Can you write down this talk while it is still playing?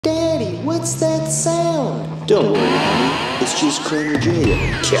Daddy, what's that sound? Don't worry, honey. It's just Kramer J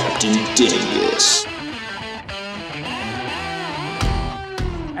and Captain Dingus.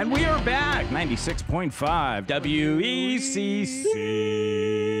 And we are back, 96.5 WECC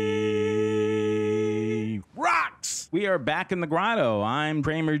rocks. We are back in the grotto. I'm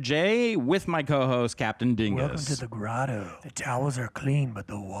Kramer J with my co-host Captain Dingus. Welcome to the grotto. The towels are clean, but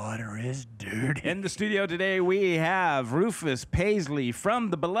the water is dirty. In the studio today, we have Rufus Paisley from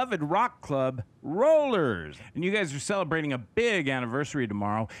the beloved rock club Rollers. And you guys are celebrating a big anniversary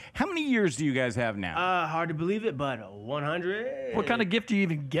tomorrow. How many years do you guys have now? Hard to believe it, but 100. What kind of gift do you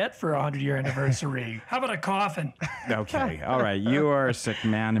even get for a 100-year anniversary? How about a coffin? Okay, all right. You are a sick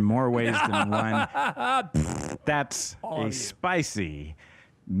man in more ways than one. That's a spicy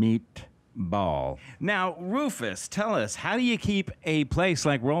meatball. Now, Rufus, tell us, how do you keep a place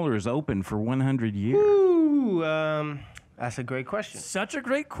like Rollers open for 100 years? Ooh, that's a great question. Such a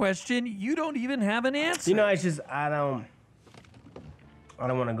great question. You don't even have an answer. You know, it's just I don't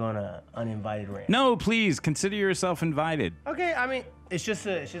want to go on an uninvited rant. No, please consider yourself invited. Okay, I mean, it's just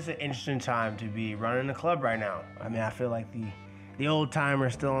an interesting time to be running a club right now. I mean, I feel like the old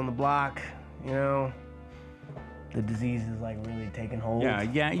timers still on the block. You know, the disease is like really taking hold.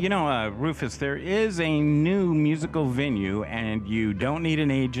 Yeah. You know, Rufus, there is a new musical venue, and you don't need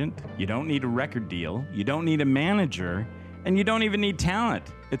an agent, you don't need a record deal, you don't need a manager, and you don't even need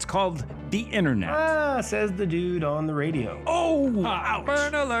talent. It's called the internet. Says the dude on the radio. Oh, ouch.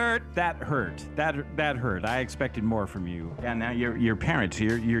 Burn alert. That hurt. That hurt. I expected more from you. Yeah, now your parents,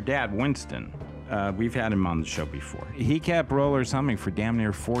 your dad, Winston, we've had him on the show before. He kept Rollers humming for damn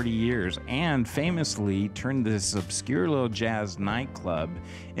near 40 years and famously turned this obscure little jazz nightclub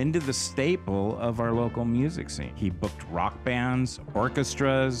into the staple of our local music scene. He booked rock bands,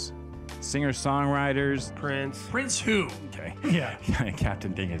 orchestras, singer-songwriters. Prince who? Okay. Yeah.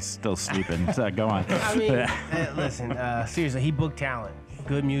 Captain Ding is still sleeping, so go on. I mean, listen, seriously, he booked talent,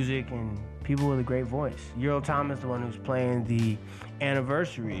 good music, and people with a great voice. Earl Thomas, the one who's playing the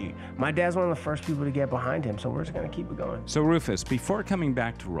anniversary, my dad's one of the first people to get behind him, so we're just gonna keep it going. So Rufus, before coming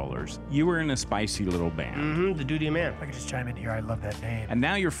back to Rollers, you were in a spicy little band. The Duty of Man. If I could just chime in here, I love that name. And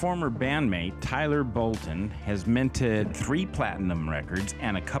now your former bandmate, Tyler Bolton, has minted 3 platinum records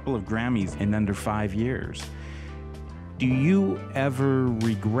and a couple of Grammys in under 5 years. Do you ever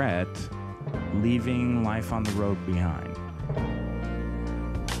regret leaving life on the road behind?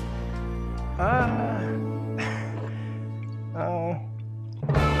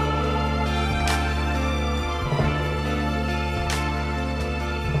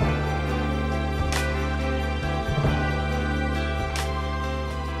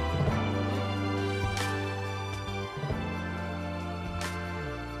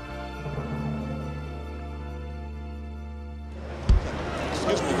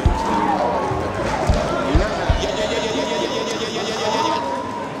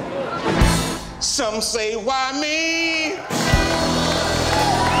 Some say, why me?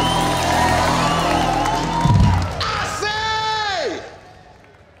 I say,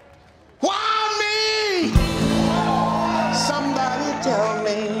 why me? Somebody tell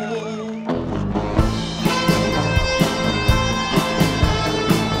me.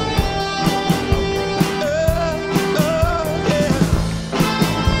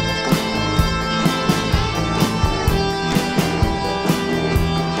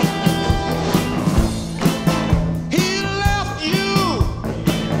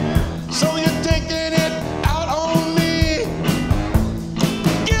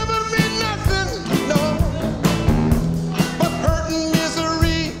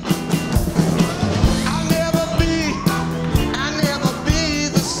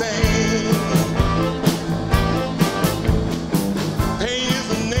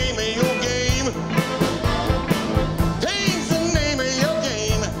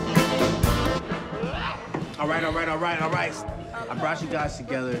 All right. I brought you guys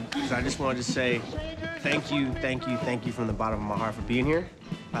together because I just wanted to say thank you from the bottom of my heart for being here.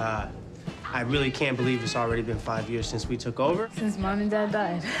 I really can't believe it's already been 5 years since we took over. Since Mom and Dad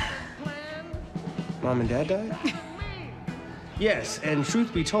died. Mom and Dad died? Yes, and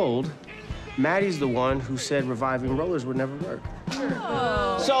truth be told, Maddie's the one who said reviving Rollers would never work.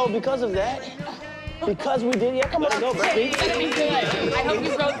 Oh. So because of that, because we did, come on, go, baby. It's gonna be good. I hope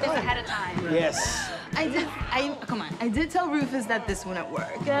you wrote this ahead of time. Yes. I did tell Rufus that this wouldn't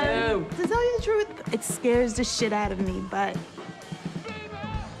work. To tell you the truth, it scares the shit out of me, but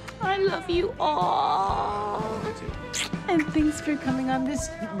I love you all. And thanks for coming on this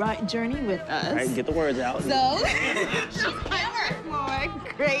journey with us. All right, get the words out. So, she's my more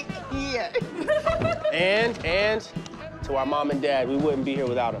great year. And to our mom and dad. We wouldn't be here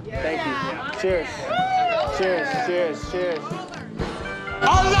without them. Thank you. Cheers. Cheers, cheers, cheers.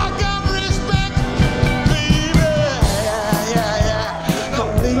 All I got respect, baby. Yeah.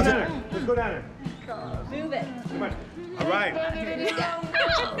 Don't leave it. Let's go down there. Move it. Come on. All right.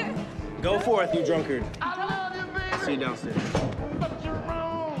 Go forth, you drunkard. See you downstairs.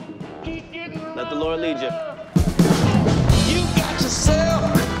 Let the Lord lead you. You got yourself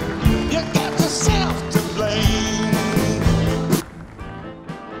to blame.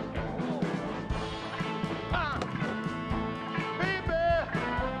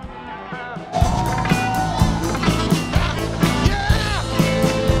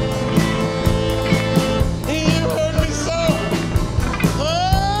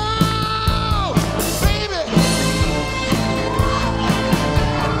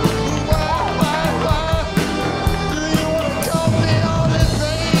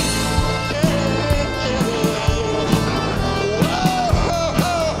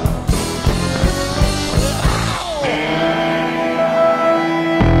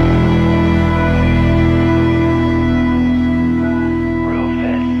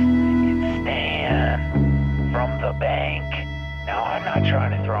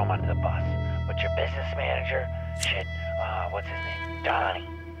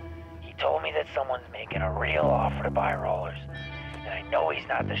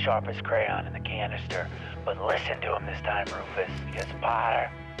 Sharpest crayon in the canister, but listen to him this time, Rufus, because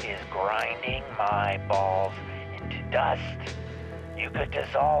Potter is grinding my balls into dust. You could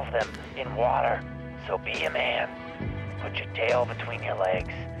dissolve them in water, so be a man. Put your tail between your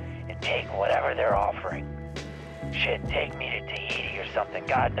legs and take whatever they're offering. Shit, take me to Tahiti or something.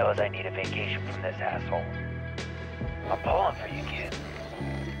 God knows I need a vacation from this asshole. I'm pulling for you, kid.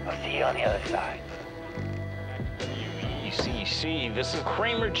 I'll see you on the other side. UECC, this is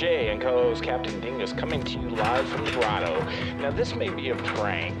Kramer J and co-host Captain Dingus coming to you live from the grotto. Now this may be a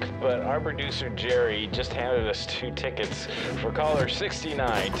prank, but our producer Jerry just handed us 2 tickets for caller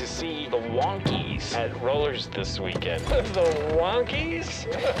 69 to see the Wonkies at Rollers this weekend. The Wonkies?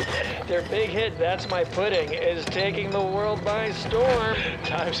 Their big hit, That's My Pudding, is taking the world by storm.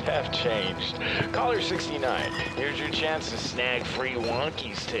 Times have changed. Caller 69, here's your chance to snag free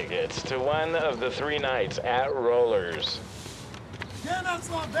Wonkies tickets to one of the 3 nights at Rollers. Cannot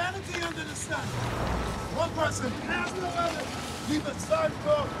saw vanity under the sun. One person has no other. Leave a sorry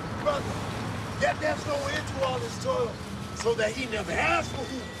for brother. Yet there's no end to all his toil, so that he never has for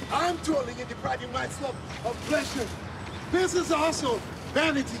whom I'm toiling and depriving myself of pleasure. This is also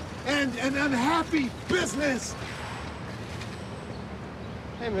vanity and an unhappy business.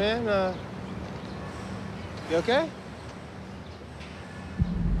 Hey, man, you okay?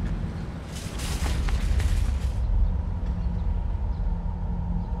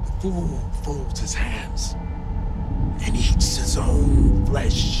 Fool folds his hands and eats his own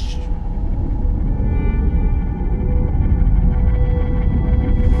flesh.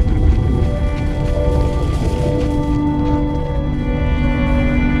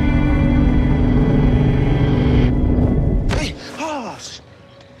 Hey, Hoss!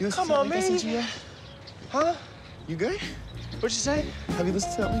 Come on, man. Huh? You good? What'd you say? Have you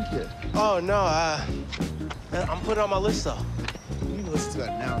listened to that link yet? Oh, no, I'm putting it on my list, though. You need to listen to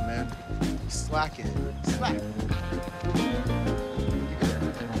that now, man. You're slacking. Slack.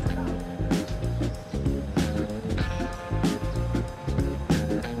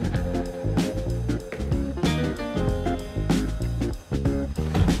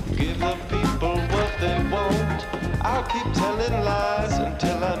 Give the people what they want. I'll keep telling lies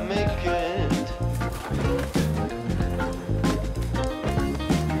until I make it.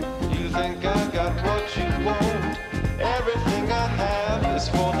 You think I got what you want? Everything I have is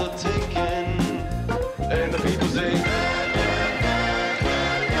for the taking. And the people say,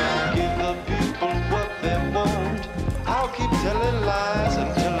 give the people what they want. I'll keep telling lies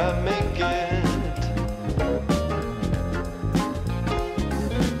until I make it.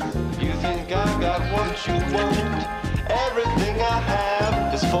 You think I got what you want? Everything I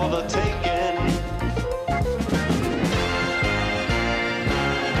have is for the taking.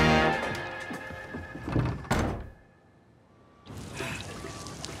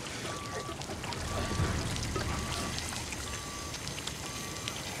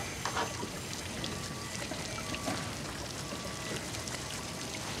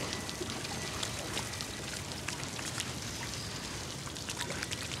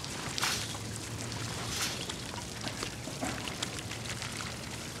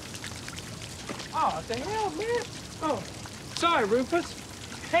 Oh, what the hell, man? Oh, sorry, Rufus.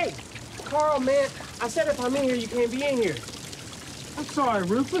 Hey, Carl, man, I said if I'm in here, you can't be in here. I'm sorry,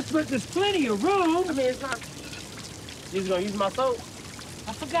 Rufus, but there's plenty of room. I mean, it's not... You gonna use my soap?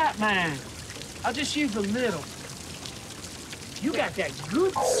 I forgot mine. I'll just use a little. You got that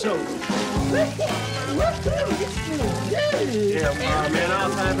good soap. Yeah, man, I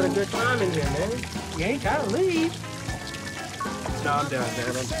was having a good time in here, man. You ain't gotta leave. No, I'm done,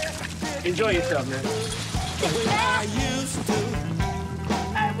 man. I'm done. Enjoy yourself, man. I used to.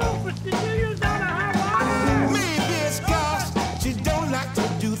 Hey, Rufus, did you use all the hot water? Maybe it's 'cause she don't like to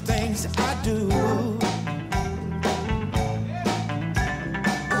do things I do.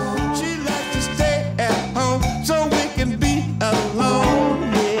 She likes to stay at home so we can be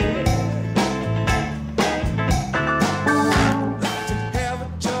alone, yeah. Like to have a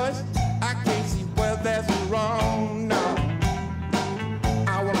choice, I can't see where there's wrong, no.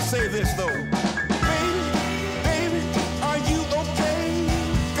 I wanna say this though. Baby, are you okay?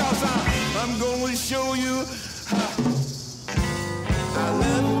 'Cause I'm gonna show you I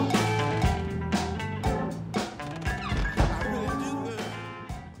love you.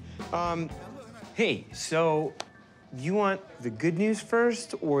 Hey, so you want the good news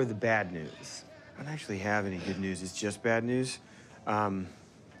first or the bad news? I don't actually have any good news, it's just bad news.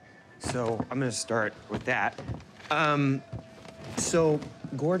 So I'm gonna start with that. So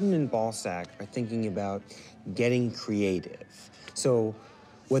Gordon and Ballsack are thinking about getting creative. So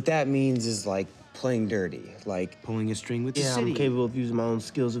what that means is like playing dirty, like pulling a string with the Yeah, city. I'm capable of using my own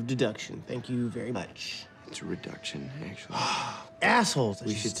skills of deduction. Thank you very much. It's a reduction, actually. Assholes.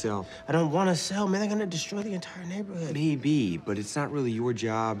 We should sell. I don't want to sell, man. They're gonna destroy the entire neighborhood. Maybe, but it's not really your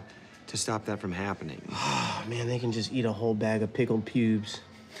job to stop that from happening. Oh, man, they can just eat a whole bag of pickled pubes.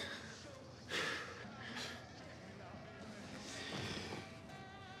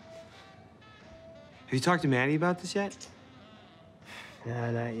 Have you talked to Maddie about this yet?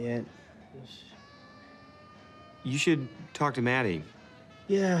 Nah, not yet. You should talk to Maddie.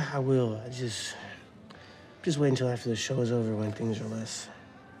 Yeah, I will. Just wait until after the show is over when things are less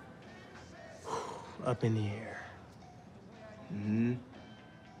up in the air. Mm-hmm.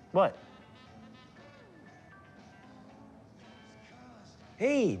 What?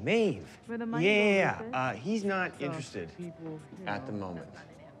 Hey, Maeve. Where the money Yeah, goes, he's not interested at the moment.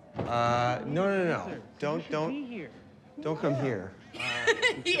 No. Don't come here.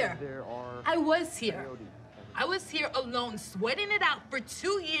 Here. I was here. I was here alone, sweating it out for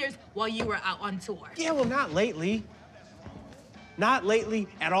 2 years while you were out on tour. Yeah, well, not lately. Not lately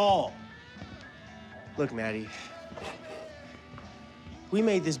at all. Look, Maddie. We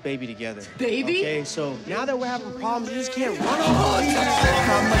made this baby together. Baby? Okay, so now that we're having problems, you just can't run off.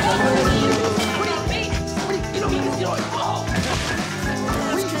 What do you mean? You don't mean this, you don't. Oh!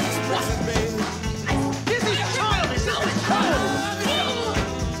 This is childish.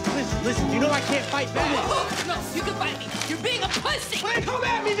 Listen, you know I can't fight back. No, you can fight me. You're being a pussy. Well, come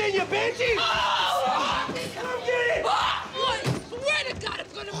at me then, you banshee! Oh! Come get it! I swear to God, I'm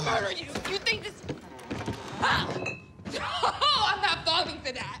gonna murder you. You think this... Oh, I'm not falling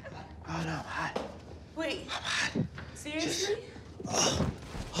for that. Oh, no, I'm hot. Wait. I'm hot. Seriously?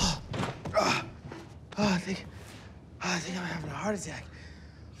 I think I'm having a heart attack.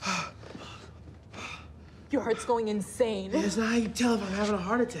 Your heart's going insane. That's not how you tell if I'm having a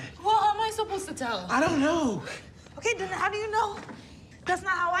heart attack. Well, how am I supposed to tell? I don't know. Okay, then how do you know? That's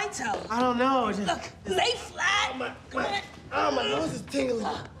not how I tell. I don't know. It's just... Look, lay flat. Oh, my nose is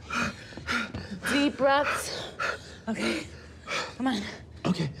tingling. Deep breaths. Okay, come on.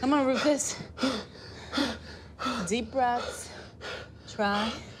 Okay. Come on, Rufus. Deep breaths. Try.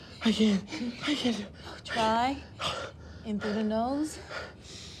 I can't. Try. In through the nose.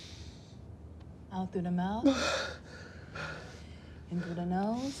 Out through the mouth. In through the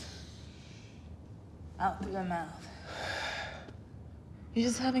nose. Out through the mouth. You're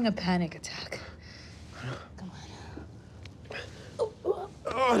just having a panic attack. Come on.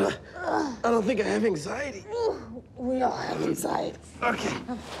 Oh, I don't think I have anxiety. We all have anxiety. Okay.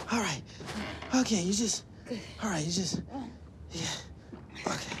 All right. Okay, you just... All right, you just... Yeah.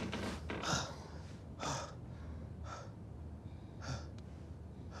 Okay.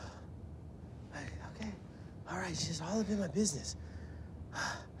 Okay. All right, it's just all up in my business.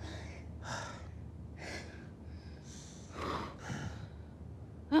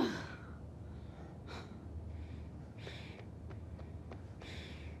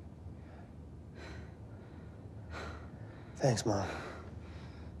 Thanks, Mom.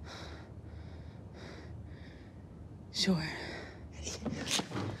 Sure.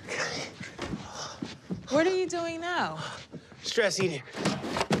 What are you doing now? Stress eating.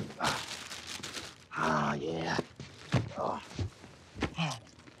 Yeah.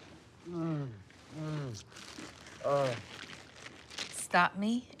 Stop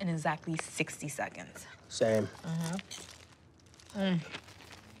me in exactly 60 seconds. Same. Oh.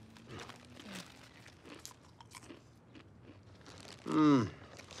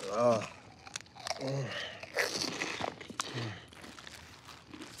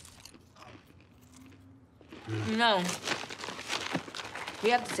 No. We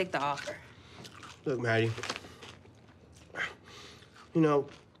have to take the offer. Look, Maddie. You know,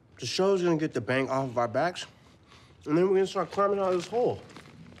 the show's gonna get the bank off of our backs, and then we're gonna start climbing out of this hole.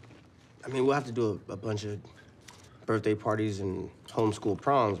 I mean, we'll have to do a bunch of birthday parties and homeschool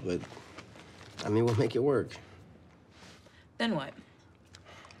proms, but I mean, we'll make it work. Then what?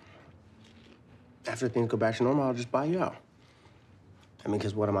 After things go back to normal, I'll just buy you out. I mean,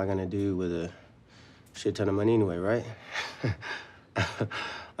 because what am I gonna do with a shit ton of money anyway, right?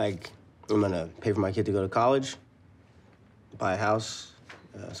 Like, I'm gonna pay for my kid to go to college, buy a house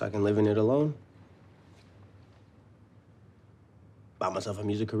so I can live in it alone, buy myself a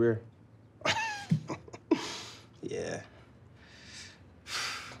music career. Yeah.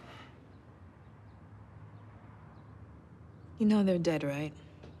 You know they're dead, right?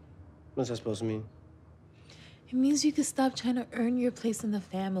 What's that supposed to mean? It means you can stop trying to earn your place in the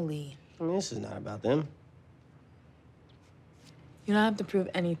family. I mean, this is not about them. You don't have to prove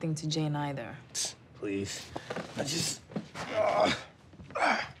anything to Jane either. Please. I just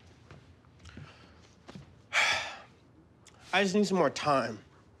need some more time.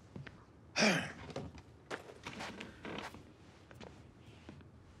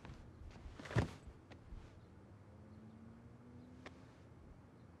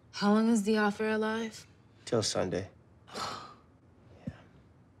 How long is the offer alive? Till Sunday. Yeah.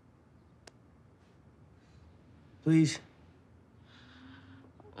 Please.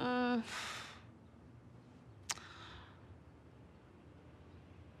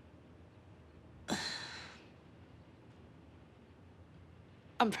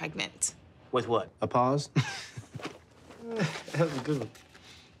 I'm pregnant. With what? A pause? That was a good one.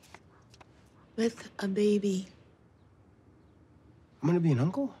 With a baby. I'm gonna be an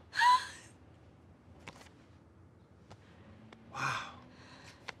uncle? Wow.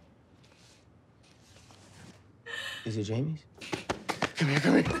 Is it Jamie's? Come here,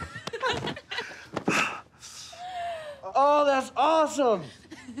 come here. Oh, that's awesome!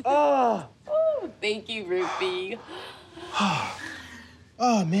 Oh! Oh, thank you, Rufy.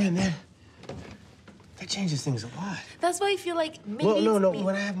 Oh, man, that changes things a lot. That's why I feel like maybe Well, no, it's me.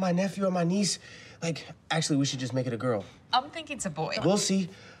 when I have my nephew or my niece, like, actually, we should just make it a girl. I'm thinking it's a boy. We'll see,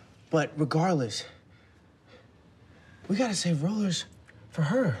 but regardless, we gotta save Rollers for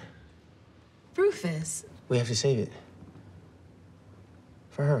her. Rufus. We have to save it.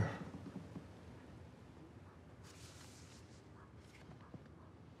 For her.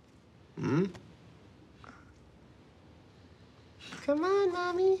 Hmm? Come on,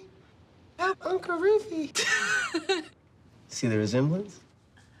 Mommy. I'm Uncle Rufy. See the resemblance?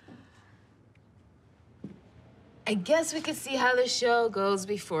 I guess we could see how the show goes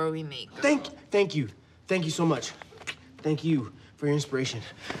before we make it. Thank you. Thank you so much. Thank you for your inspiration.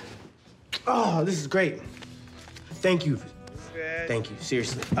 Oh, this is great. Thank you. Thank you,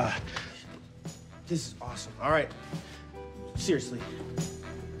 seriously. This is awesome. All right. Seriously.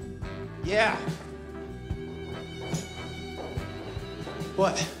 Yeah.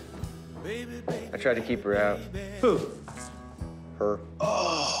 What? I tried to keep her out. Who? Her.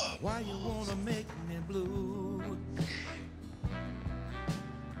 Oh. Why you wanna make me blue?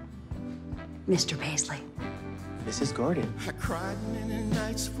 Mr. Paisley. This is Gordon. I cried many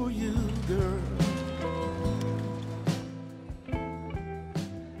nights for you, girl.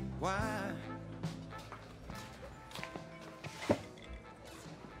 Why?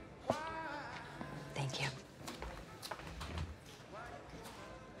 Thank you.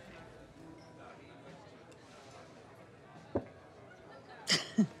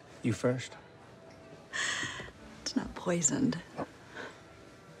 You first. It's not poisoned.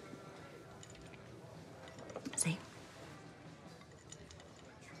 See?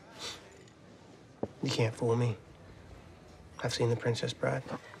 You can't fool me. I've seen The Princess Bride.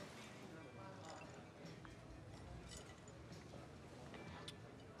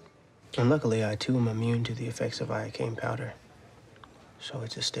 And luckily, I too am immune to the effects of iocane powder. So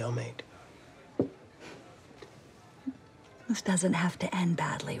it's a stalemate. This doesn't have to end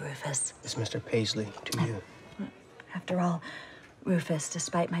badly, Rufus. It's Mr. Paisley to you. After all, Rufus,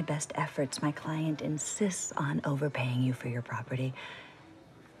 despite my best efforts, my client insists on overpaying you for your property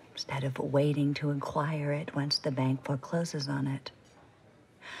instead of waiting to acquire it once the bank forecloses on it.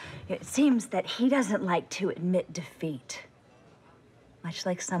 It seems that he doesn't like to admit defeat, much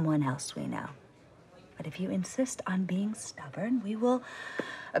like someone else we know. But if you insist on being stubborn, we will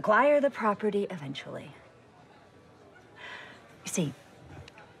acquire the property eventually. See,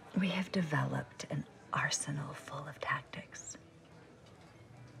 we have developed an arsenal full of tactics.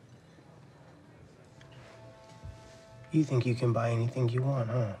 You think you can buy anything you want,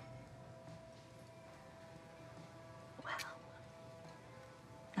 huh? Well,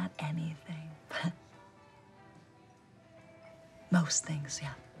 not anything, but most things,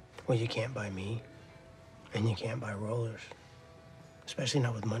 yeah. Well, you can't buy me, and you can't buy rollers, especially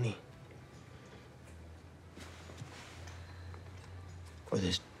not with money. Or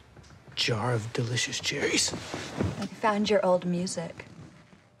this jar of delicious cherries. I found your old music.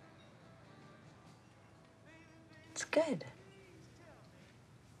 It's good.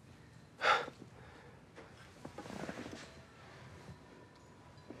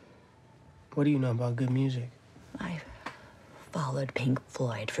 What do you know about good music? I followed Pink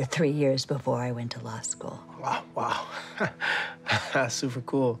Floyd for 3 years before I went to law school. Wow. That's super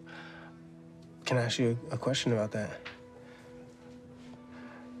cool. Can I ask you a question about that?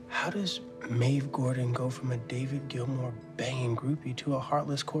 How does Maeve Gordon go from a David Gilmour banging groupie to a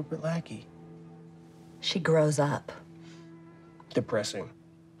heartless corporate lackey? She grows up. Depressing.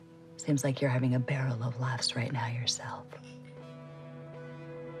 Seems like you're having a barrel of laughs right now yourself.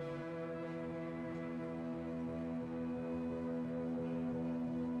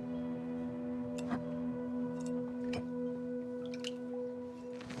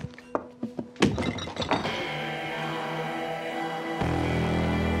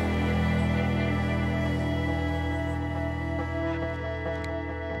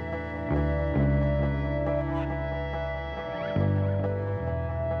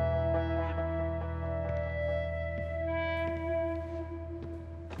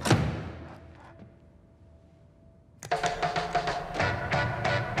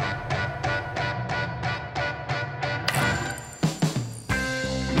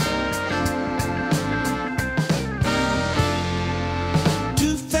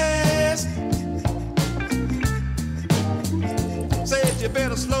 You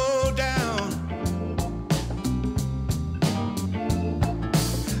better slow down.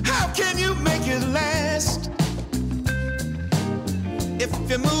 How can you make it last if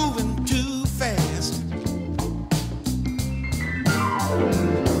you're moving too fast?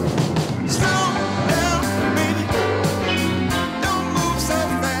 Slow down, baby. Don't move so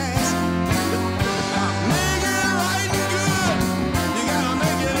fast. Make it right and good. You gotta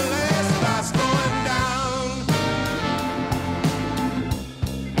make it last by slowing down.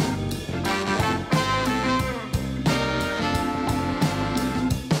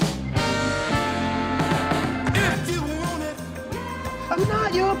 I'm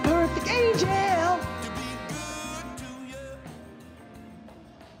not your perfect angel.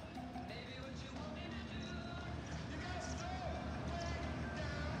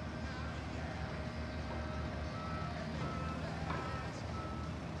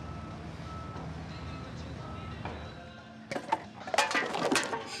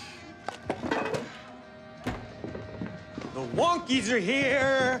 The Wonkies are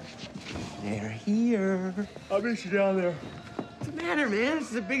here. They're here. I'll meet you down there. What's the matter, man? This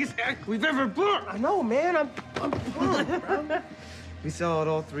is the biggest act we've ever booked. I know, man. I'm pumped, bro. We sell it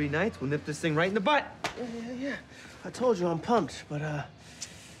all 3 nights. We'll nip this thing right in the butt. Yeah. I told you I'm pumped, but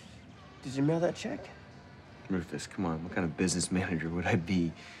did you mail that check? Rufus, come on. What kind of business manager would I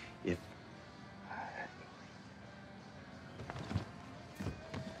be if...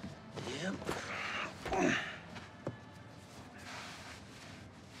 Yep.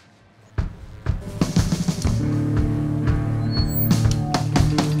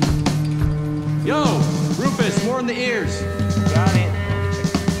 Yo, Rufus, more in the ears. Got it.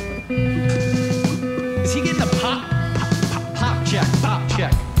 Is he getting a pop check? Pop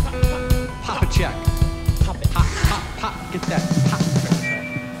check. Pop a check. Pop it. Pop. Get that pop.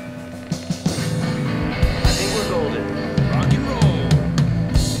 I think we're golden. Rock and roll.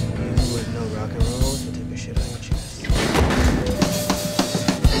 You wouldn't know rock and roll if you took a shit on your chest. Good.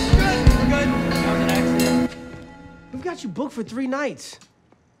 We're good. That was an accident. We've got you booked for 3 nights.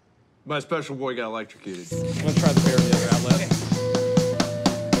 My special boy got electrocuted. I'm gonna try the bear in the other outlet. Okay.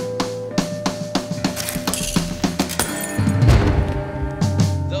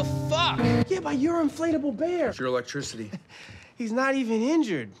 The fuck? Yeah, by your inflatable bear. It's your electricity. He's not even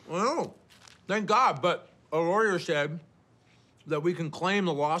injured. Well, thank God, but a lawyer said that we can claim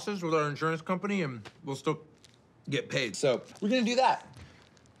the losses with our insurance company and we'll still get paid. So we're gonna do that.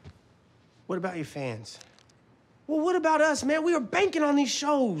 What about your fans? Well, what about us, man? We were banking on these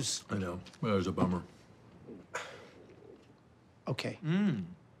shows. I know. Well, that was a bummer. Okay.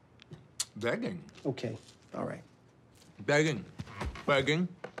 Begging. Okay. All right. Begging.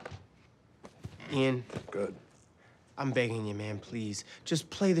 Ian. Good. I'm begging you, man, please. Just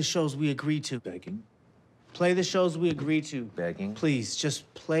play the shows we agreed to. Begging? Play the shows we agreed to. Begging? Please,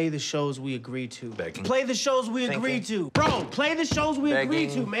 just play the shows we agreed to. Begging? Play the shows we agreed to. Bro, play the shows we agreed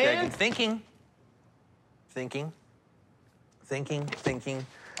to, man. Thinking. Thinking. Thinking. Thinking.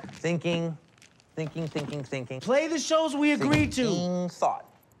 Thinking. Thinking. Thinking. Thinking. Play the shows we agreed to. Thought.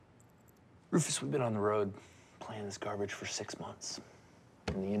 Rufus, we've been on the road playing this garbage for 6 months.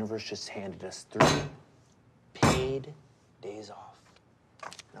 And the universe just handed us 3 paid days off.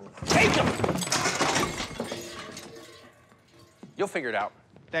 And I'm gonna take them! You'll figure it out.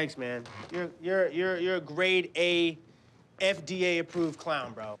 Thanks, man. You're a grade A, FDA approved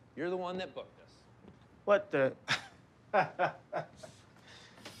clown, bro. You're the one that booked us. What the? That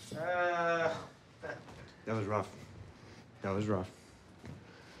was rough. That was rough.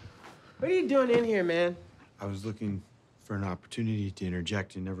 What are you doing in here, man? I was looking for an opportunity to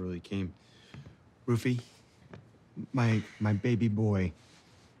interject and never really came. Rufy, my baby boy,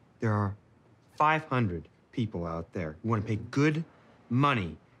 there are 500 people out there who want to pay good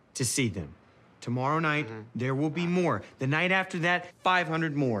money to see them. Tomorrow night, there will be more. The night after that,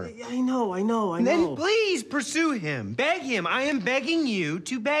 500 more. I know. Then please pursue him. Beg him. I am begging you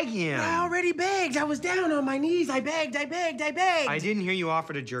to beg him. I already begged. I was down on my knees. I begged. I didn't hear you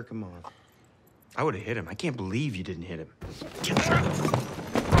offer to jerk him off. I would have hit him. I can't believe you didn't hit him.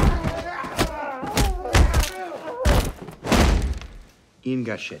 Ian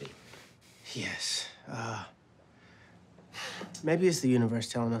got shitty. Yes. Maybe it's the universe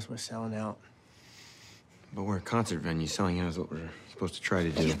telling us we're selling out. But we're a concert venue. Selling out is what we're supposed to try to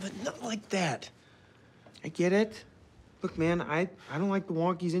do. Yeah, but not like that. I get it. Look, man, I don't like the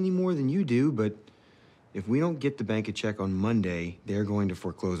Wonkies any more than you do, but if we don't get the bank a check on Monday, they're going to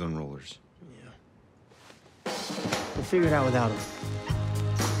foreclose on Rollers. Yeah. We'll figure it out without them.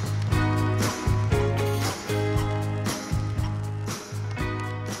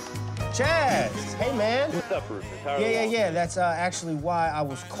 Chaz! Hey, man. What's up, Rufus? How are you? Yeah. That's actually why I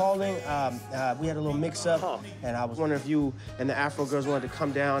was calling. We had a little mix-up, and I was wondering if you and the Afro girls wanted to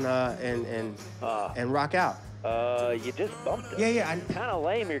come down and rock out. You just bumped it. Yeah. Kind of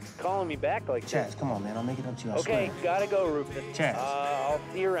lame. You're calling me back like Chaz, this. come on, man. I'll make it up to you. I Okay, swear. gotta go, Rufus. Chaz. I'll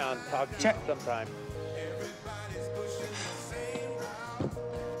see you around. Talk to you sometime.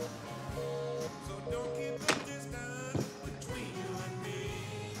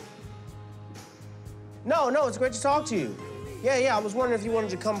 No, it's great to talk to you. Yeah, I was wondering if you wanted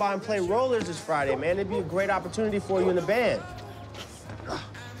to come by and play Rollers this Friday, man. It'd be a great opportunity for you in the band.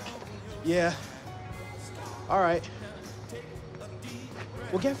 Yeah. All right.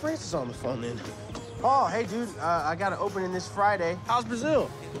 We'll get Francis on the phone then. Oh, hey, dude, I got an opening this Friday. How's Brazil?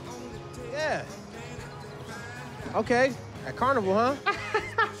 Yeah. Okay, at Carnival, huh?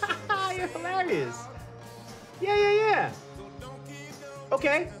 You're hilarious. Yeah.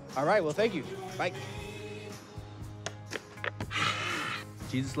 Okay. All right, well, thank you. Bye.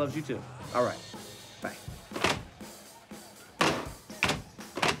 Jesus loves you too. All right. Bye.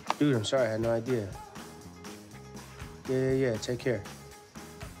 Dude, I'm sorry. I had no idea. Yeah. Take care.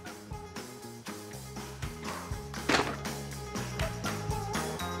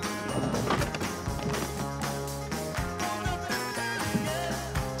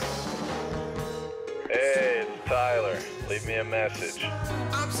 Hey, it's Tyler. Leave me a message.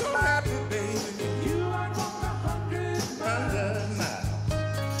 I'm so happy, baby. You are 100 miles.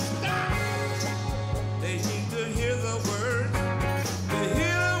 They need to hear the word. They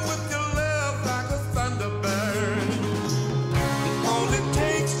hear them with your love like a thunderbird. It only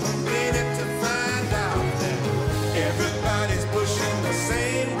takes 1 minute to find out that everybody's pushing the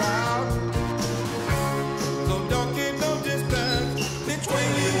same route. So don't get no distance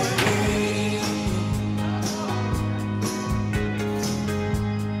between you and me.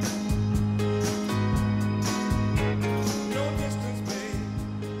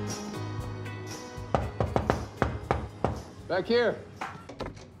 Back here.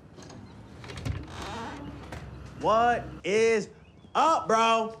 What is up,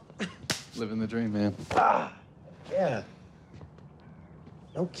 bro? Living the dream, man. Yeah.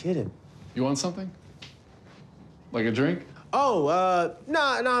 No kidding. You want something? Like a drink? Oh,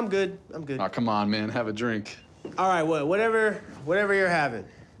 nah, I'm good. Oh, come on, man. Have a drink. All right, whatever you're having.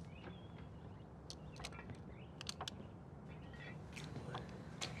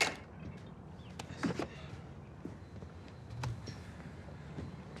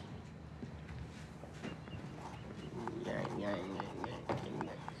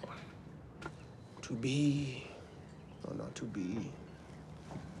 To be, or not to be?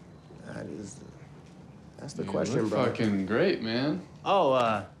 That's the You question, look bro. fucking great, man.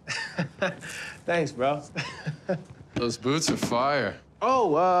 Oh, thanks, bro. Those boots are fire.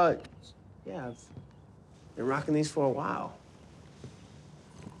 Oh, yeah, I've been rocking these for a while.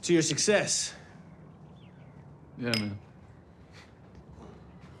 To your success. Yeah, man.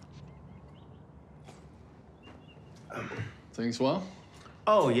 Things well?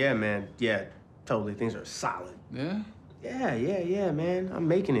 Oh, yeah, man. Yeah, totally. Things are solid. Yeah? Yeah, man. I'm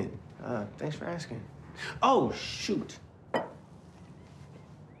making it. Thanks for asking. Oh, shoot.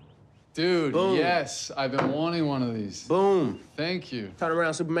 Dude, Boom. yes. I've been wanting one of these. Boom. Thank you. Turn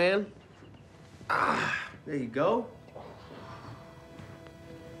around, Superman. Ah, there you go.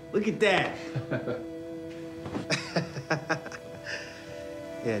 Look at that.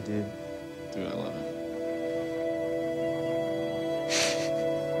 Yeah, dude. Dude, I love it.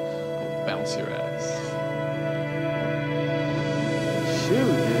 I'll bounce your ass. Shoot,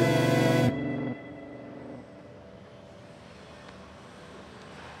 dude.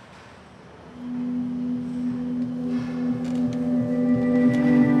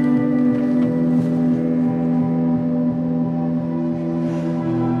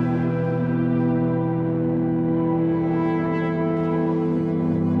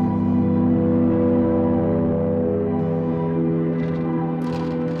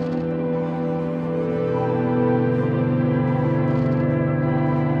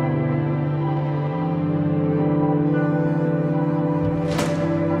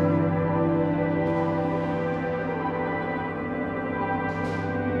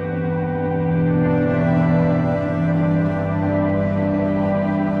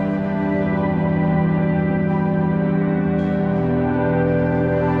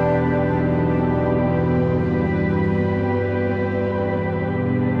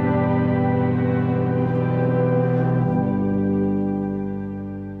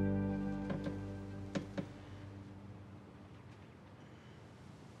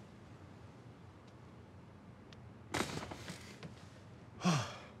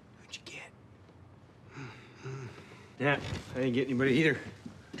 Yeah, I didn't get anybody either.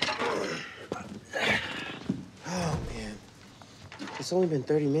 Oh, man. It's only been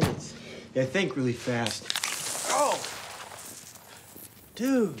 30 minutes. Yeah, think really fast. Oh!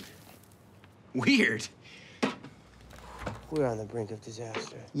 Dude. Weird. We're on the brink of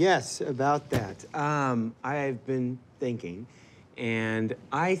disaster. Yes, about that. I've been thinking, and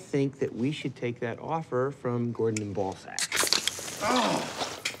I think that we should take that offer from Gordon and Ballsack. Oh!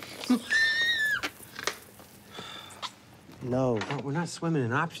 No. Well, we're not swimming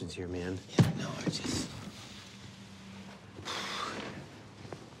in options here, man. Yeah, no, I just...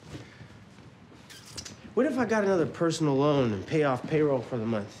 What if I got another personal loan and pay off payroll for the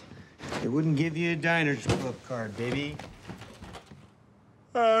month? They wouldn't give you a Diners Club card, baby.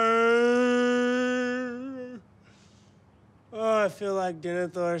 Oh, I feel like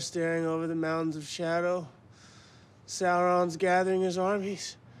Denethor staring over the mountains of shadow. Sauron's gathering his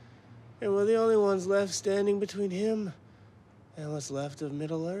armies. And we're the only ones left standing between him and what's left of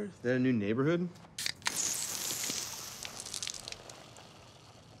Middle-earth. Is that a new neighborhood?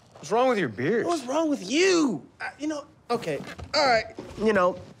 What's wrong with your beard? What's wrong with you? Okay, all right.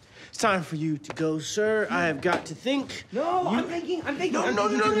 It's time for you to go, sir. I have got to think. No, I'm thinking.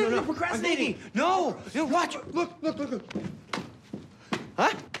 No, procrastinating. No, watch. Look.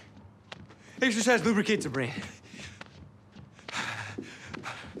 Huh? Exercise lubricates the brain.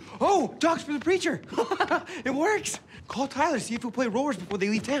 Oh, dogs for the preacher. It works. Call Tyler, see if he'll play rollers before they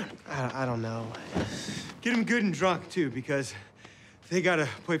leave town. I don't know. Get him good and drunk, too, because they gotta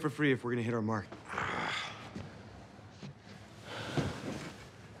play for free if we're gonna hit our mark.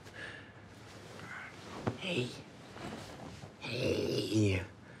 Hey.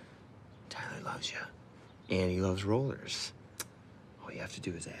 Tyler loves you. And he loves rollers. All you have to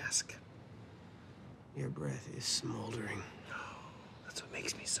do is ask. Your breath is smoldering. That's what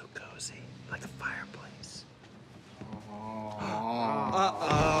makes me so cozy. Like a fireplace.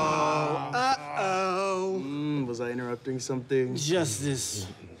 Was I interrupting something? Just this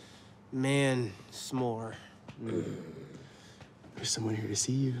man s'more. There's someone here to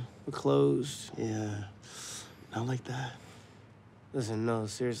see you. We're closed. Yeah, not like that. Listen, no,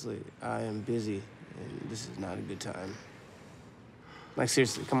 seriously, I am busy, and this is not a good time. Like,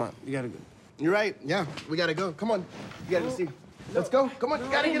 seriously, come on, you gotta go. You're right. Yeah, we gotta go. Come on, you gotta see. Let's go. Come on, you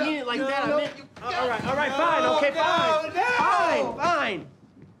gotta get up. I didn't mean it like that. I meant... All right, fine. Okay, fine. Fine.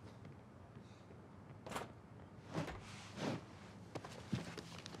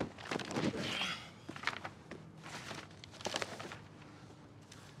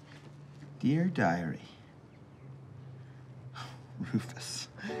 Dear Diary. Rufus,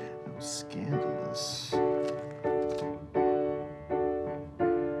 that was scandalous.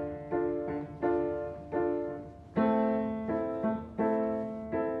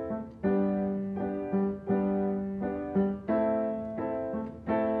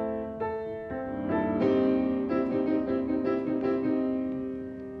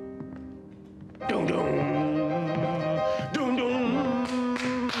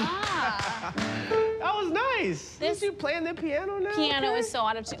 Is you playing the piano now? Piano is so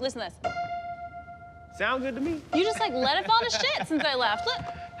out of tune. Listen to this. Sound good to me. You just like let it fall to shit since I left. Look.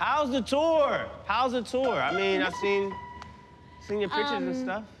 How's the tour? How's the tour? I mean, I've seen your pictures and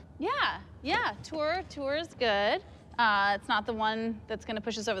stuff. Yeah. Tour is good. It's not the one that's gonna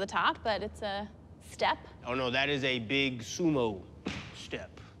push us over the top, but it's a step. Oh no, that is a big sumo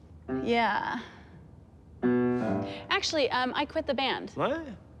step. Yeah. Actually, I quit the band. What?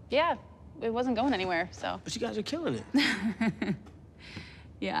 Yeah, it wasn't going anywhere, so. But you guys are killing it.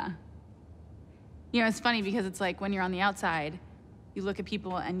 Yeah. You know, it's funny because it's like when you're on the outside, you look at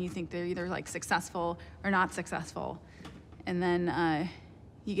people and you think they're either like successful or not successful. And then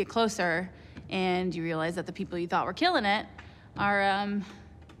you get closer and you realize that the people you thought were killing it are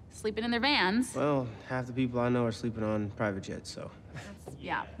sleeping in their vans. Well, half the people I know are sleeping on private jets, so.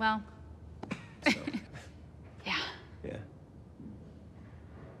 Yeah, well. So. Yeah.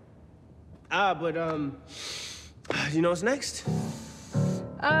 But you know what's next?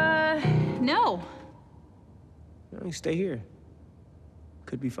 No. No, you stay here.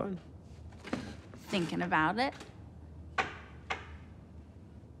 Could be fun. Thinking about it.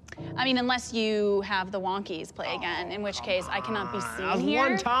 I mean, unless you have the Wonkies play again, in which case I cannot be seen That was here.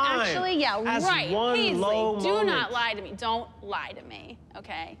 one time. Actually, yeah, That's right. one Paisley, low do moment. not lie to me. Don't lie to me,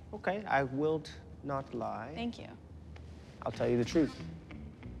 okay? Okay, I will not lie. Thank you. I'll tell you the truth.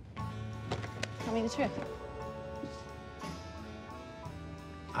 Tell me the truth.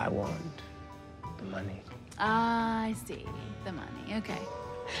 I want the money. I see. The money, okay.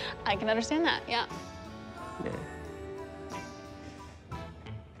 I can understand that, yeah.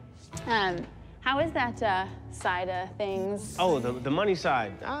 How is that side of things? Oh, the money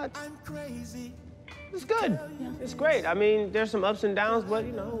side. It's good. Yeah. It's great. I mean, there's some ups and downs, but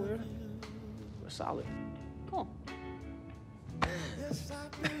you know, we're solid. Cool.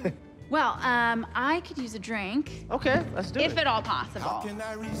 Well, I could use a drink. Okay, let's do it. If at all possible. How can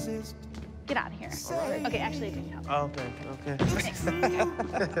I resist? Get out of here. right. Okay, actually, you can help. Oh, okay.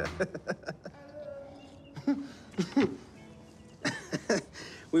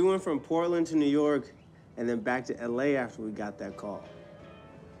 We went from Portland to New York and then back to LA after we got that call.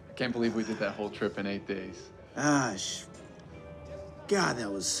 I can't believe we did that whole trip in 8 days. Gosh. God, that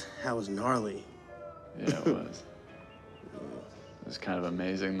was gnarly. Yeah, it was. It was kind of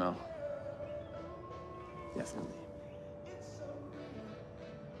amazing, though. Definitely.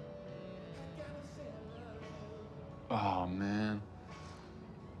 Oh, man.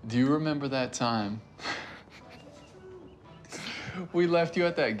 Do you remember that time we left you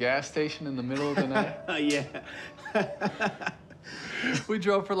at that gas station in the middle of the night? Yeah. We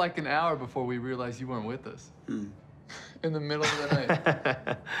drove for like an hour before we realized you weren't with us. In the middle of the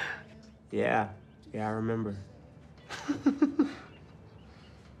night. Yeah, I remember.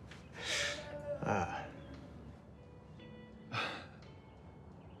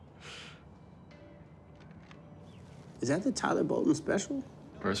 Is that the Tyler Bolton special?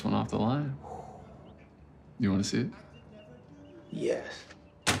 First one off the line. You want to see it? Yes.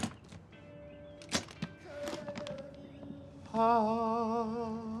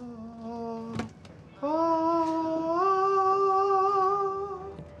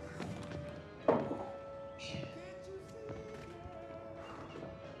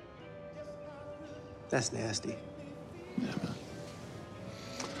 That's nasty. Yeah, man.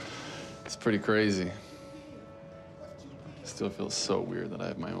 It's pretty crazy. Still feels so weird that I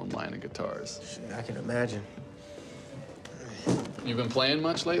have my own line of guitars. Shit, I can imagine. You been playing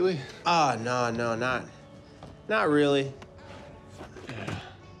much lately? No, not really. Yeah.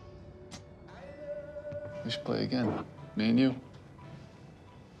 We should play again, me and you.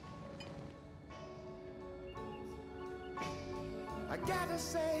 I gotta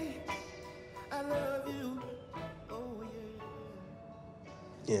say, I love you. Oh,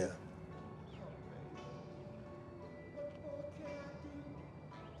 yeah. Yeah.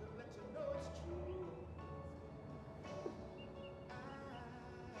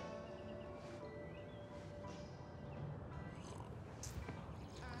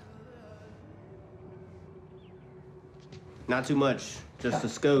 Not too much, just a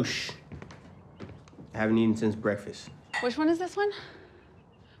skosh. Haven't eaten since breakfast. Which one is this one?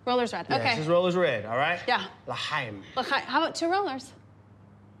 Rollers Red. Yeah, Okay. This is Rollers Red, all right? Yeah. L'chaim. Look, how about 2 rollers?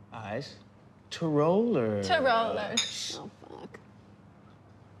 Eyes. To rollers. 2 rollers. Oh, fuck.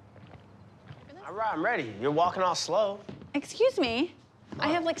 All right, I'm ready. You're walking all slow. Excuse me. I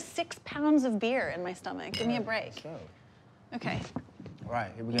have like 6 pounds of beer in my stomach. Give me a break. So. Okay. All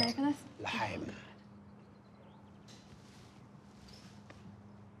right, here we You go. ready for this? L'chaim.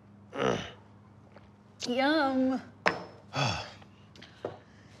 Yum.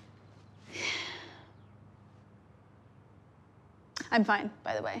 I'm fine,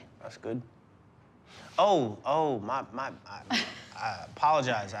 by the way. That's good. Oh, I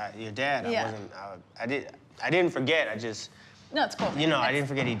apologize. Your dad. Yeah. I didn't forget. I just. No, it's cool. You know, I didn't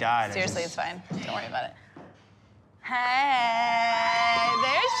forget he died. Seriously, it's fine. Don't worry about it. Hey,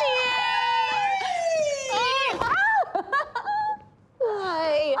 there she is. Oh,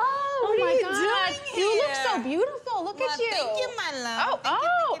 hi. Oh my God. You look so beautiful. Look at you. Thank you, my love.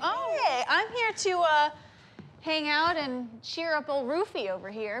 Hey, I'm here to hang out and cheer up old Rufy over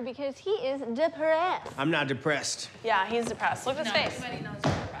here because he is depressed. I'm not depressed. Yeah, he's depressed. Look at his face. Everybody knows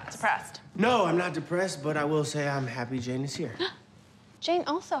you're depressed. Depressed. No, I'm not depressed, but I will say I'm happy Jane is here. Jane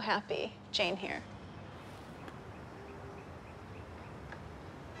also happy. Jane here.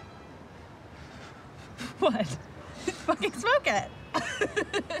 What? Fucking smoke it.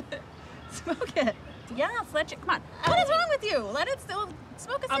 Smoke it. Yeah, let it. Come on. What is wrong with you? Let it still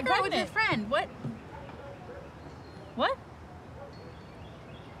smoke a cigarette with your friend. What? What?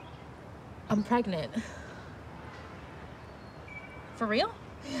 I'm pregnant. For real?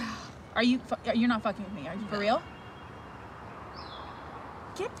 Yeah. Are you? You're not fucking with me. Are you for real?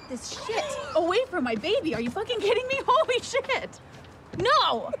 Get this shit away from my baby. Are you fucking kidding me? Holy shit.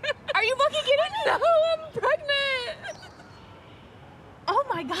 No. Are you fucking kidding me? No, I'm pregnant. Oh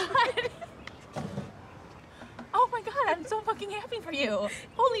my God. Oh my God, I'm so fucking happy for you.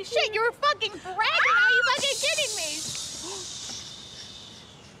 Holy shit, you're fucking bragging. Are you fucking kidding me?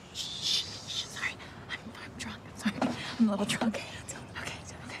 Shh, sorry. I'm drunk. I'm sorry. I'm a little drunk. Okay.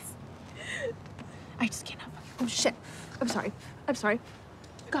 I just cannot fucking. Oh shit. I'm sorry.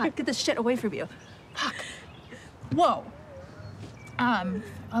 God, get this shit away from you. Fuck. Whoa.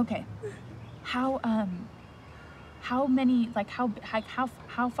 Okay. How many, like, how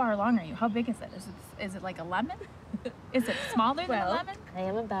far along are you? How big is it? Is it like a lemon? Is it smaller than a lemon? I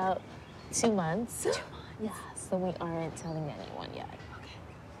am about 2 months. 2 months? Yeah, so we aren't telling anyone yet. Okay.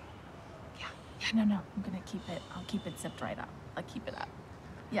 Yeah, no. I'm gonna keep it, I'll keep it zipped right up. I'll keep it up.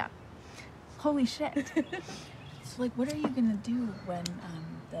 Yeah. Holy shit. So, like, what are you gonna do when,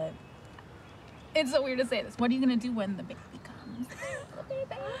 it's so weird to say this. What are you gonna do when the baby comes?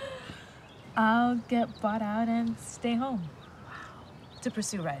 I'll get bought out and stay home. Wow. To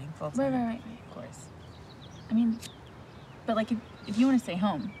pursue writing full time. Right. Of course. I mean, but like, if you want to stay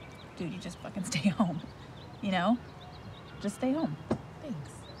home, dude, you just fucking stay home. You know? Just stay home.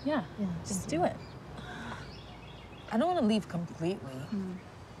 Thanks. Yeah. Just do it. I don't want to leave completely.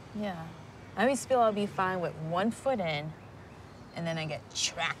 Yeah. I always feel I'll be fine with 1 foot in, and then I get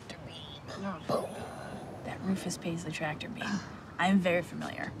tractor beam. Boom. That Rufus pays the tractor beam. I'm very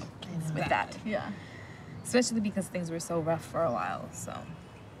familiar with that. Yeah. Especially because things were so rough for a while, so.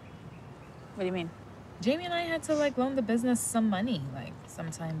 What do you mean? Jamie and I had to, like, loan the business some money, like,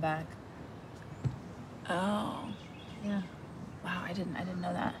 some time back. Oh. Yeah. Wow, I didn't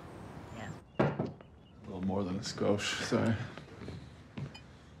know that. A little more than a skosh, sorry.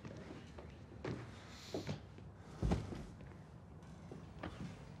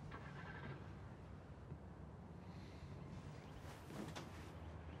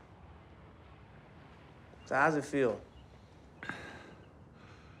 So how's it feel?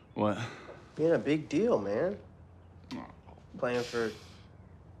 What? Being a big deal, man. Playing for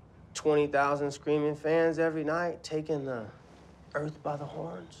 20,000 screaming fans every night, taking the earth by the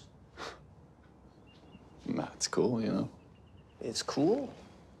horns. Nah, it's cool, you know. It's cool?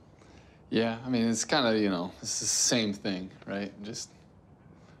 Yeah, I mean, it's kind of, you know, it's the same thing, right? Just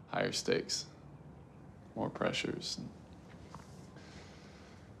higher stakes, more pressures.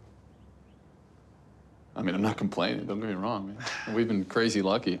 I mean, I'm not complaining, don't get me wrong, man. We've been crazy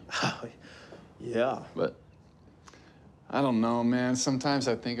lucky. Yeah. But I don't know, man. Sometimes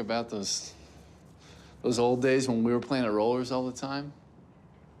I think about those old days when we were playing at rollers all the time.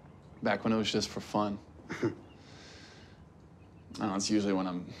 Back when it was just for fun. I don't know, it's usually when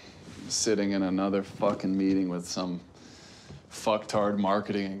I'm sitting in another fucking meeting with some fucktard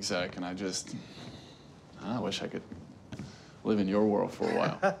marketing exec, and I wish I could live in your world for a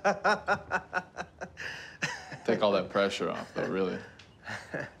while. Take all that pressure off, though, really.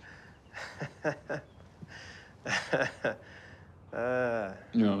 You know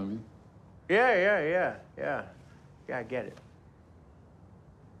what I mean? Yeah, I get it.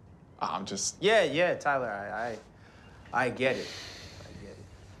 I'm just... Yeah, Tyler, I get it.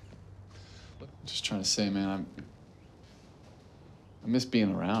 Just trying to say, man, I miss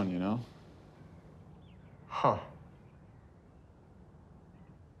being around, you know? Huh.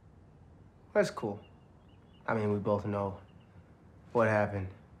 That's cool. I mean, we both know what happened.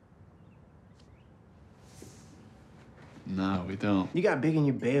 No, we don't. You got big and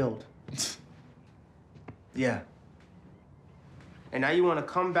you bailed. Yeah. And now you want to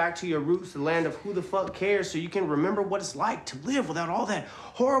come back to your roots, the land of who the fuck cares, so you can remember what it's like to live without all that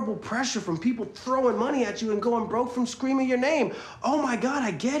horrible pressure from people throwing money at you and going broke from screaming your name. Oh my God,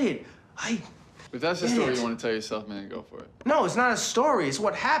 I get it. If that's the get story it. you want to tell yourself, man, go for it. No, it's not a story. It's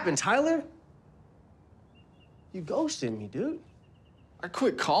what happened. Tyler, you ghosted me, dude. I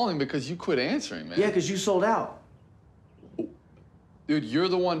quit calling because you quit answering, man. Yeah, because you sold out. Dude, you're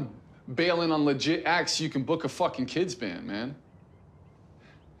the one bailing on legit acts so you can book a fucking kids band, man.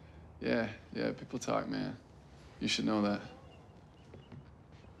 Yeah, people talk, man. You should know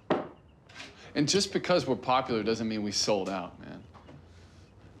that. And just because we're popular doesn't mean we sold out, man.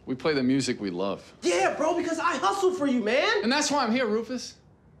 We play the music we love. Yeah, bro, because I hustle for you, man. And that's why I'm here, Rufus.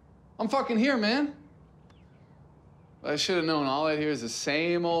 I'm fucking here, man. I should have known all I'd hear is the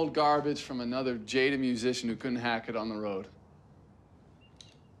same old garbage from another jaded musician who couldn't hack it on the road.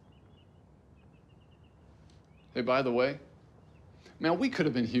 Hey, by the way, man, we could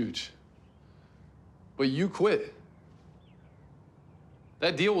have been huge. But you quit.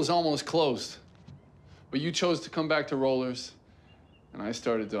 That deal was almost closed. But you chose to come back to Rollers, and I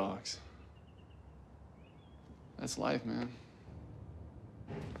started Dogs. That's life, man.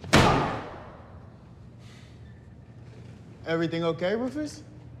 Everything okay, Rufus?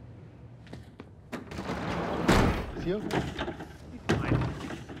 Is he okay?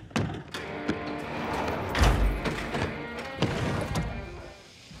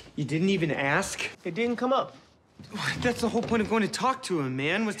 You didn't even ask? It didn't come up. That's the whole point of going to talk to him,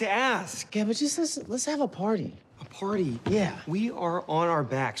 man, was to ask. Yeah, but just let's have a party. A party? Yeah. We are on our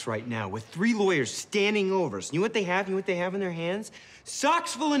backs right now with 3 lawyers standing over us. You know what they have? You know what they have in their hands?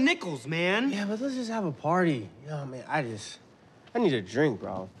 Socks full of nickels, man. Yeah, but let's just have a party. Yo, man, I need a drink,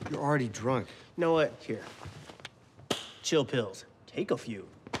 bro. You're already drunk. You know what? Here. Chill pills. Take a few.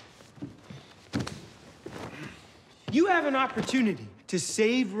 You have an opportunity to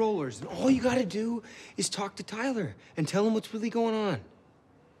save Rollers, and all you gotta do is talk to Tyler and tell him what's really going on.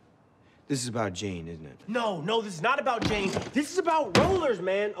 This is about Jane, isn't it? No, this is not about Jane. This is about Rollers,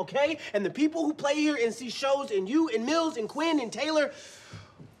 man, okay? And the people who play here and see shows, and you, and Mills, and Quinn, and Taylor.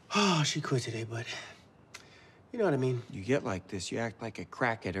 Oh, she quit today, but you know what I mean. You get like this, you act like a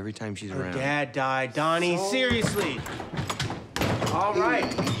crackhead every time she's Her around. dad died, Donnie, seriously. All right,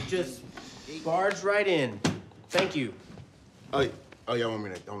 just barge right in. Thank you. Oh, y'all want me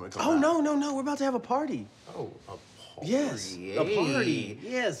to come Oh, back? no, we're about to have a party. Oh, a party. Yes, a party,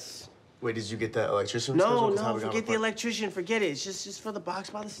 yes. Wait, did you get that electrician? No, forget the electrician, forget it. It's just for the box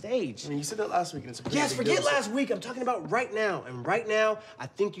by the stage. I mean, you said that last week, and it's a pretty Yes, big forget deal, so- last week. I'm talking about right now. And right now, I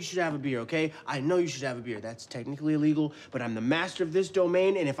think you should have a beer, okay? I know you should have a beer. That's technically illegal, but I'm the master of this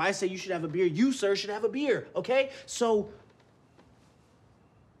domain, and if I say you should have a beer, you, sir, should have a beer, okay? So,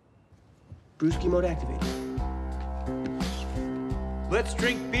 Brewski mode activated. Let's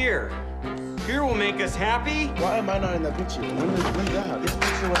drink beer. Beer will make us happy. Why am I not in that picture? When did that happen? This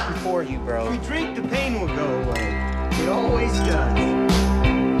picture was before you, bro. If we drink, the pain will go away. It always does.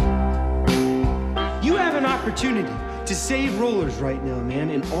 You have an opportunity to save Rollers right now, man,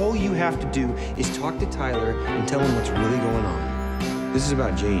 and all you have to do is talk to Tyler and tell him what's really going on. This is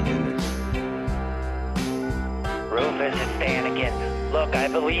about Jane, isn't it? Rufus, it's Dan again. Look, I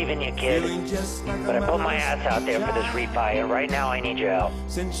believe in you, kid. But I put my ass out there for this refi, and right now I need your help.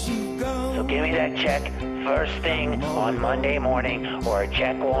 So give me that check first thing on Monday morning, or a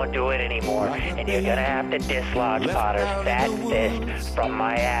check won't do it anymore. And you're gonna have to dislodge Potter's fat fist from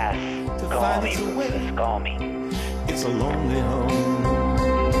my ass. Call me, Rufus, call me. It's a lonely home.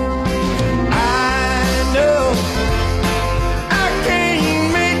 I know I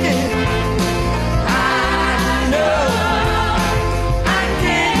can't make it. I know I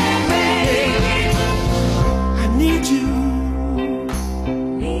can't make it. I need you.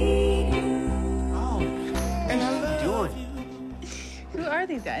 And how you doing? Who are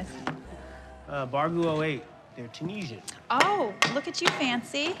these guys? Bargu 08. They're Tunisian. Oh, look at you,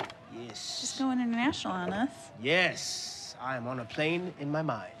 fancy. Yes. Just going international on us. Yes. I am on a plane in my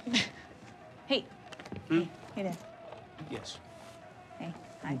mind. Hey. Hmm? Hey, Dad. Yes. Hey.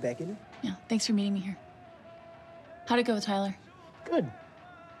 Hi. You back in it? Yeah, thanks for meeting me here. How'd it go with Tyler? Good.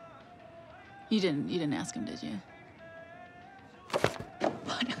 You didn't ask him, did you?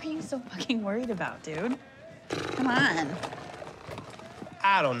 What are you so fucking worried about, dude? Come on.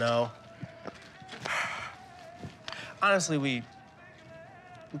 I don't know. Honestly, we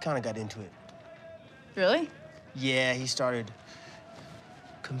kind of got into it. Really? Yeah, he started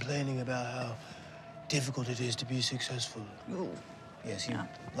complaining about how difficult it is to be successful. Ooh. Yes, a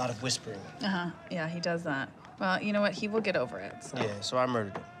lot of whispering. Uh-huh. Yeah, he does that. Well, you know what? He will get over it. So. Yeah, so I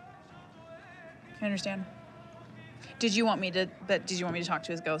murdered him. I understand. Did you want me to talk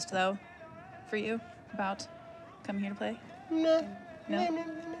to his ghost though, for you, about coming here to play? No. No.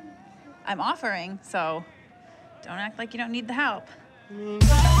 I'm offering, so don't act like you don't need the help.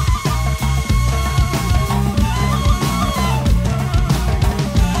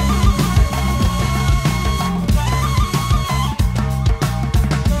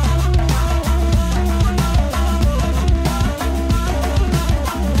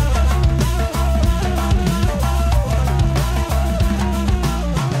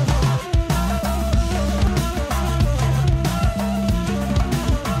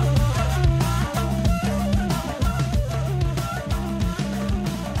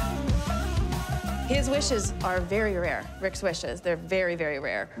 His wishes are very rare. Rick's wishes, they're very, very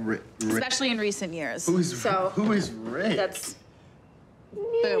rare. Rick. Especially in recent years. Who is Rick? That's,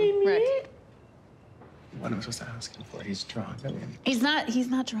 boom, Rick. What am I supposed to ask him for? He's drunk. I mean, He's not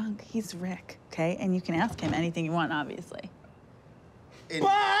drunk, he's Rick, okay? And you can ask him anything you want, obviously.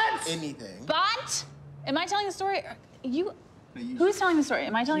 anything. But, am I telling the story? Who's telling the story?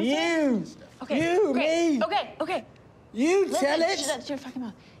 Am I telling the story? You. Okay, You, great. me. Okay. You Listen, tell it. Shut your fucking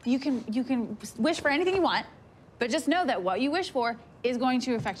mouth. You can wish for anything you want, but just know that what you wish for is going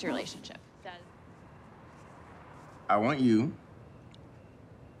to affect your relationship. I want you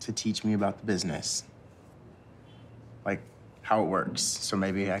to teach me about the business. Like, how it works. So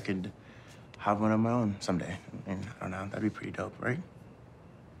maybe I could have one of my own someday. And I don't know, that'd be pretty dope, right?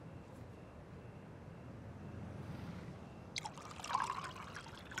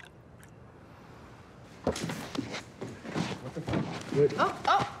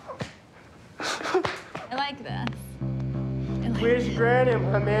 Oh. I like this. Where's Granny,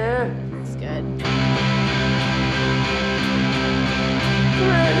 my man? It's good.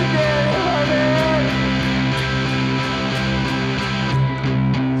 Granny, my man?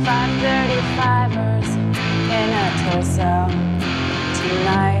 5:35ers in a torso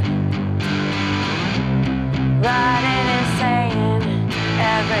tonight. Riding and saying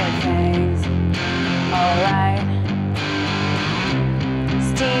everything's alright.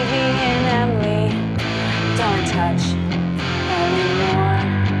 Stevie and Emily don't touch anymore.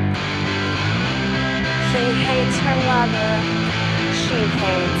 He hates her mother, she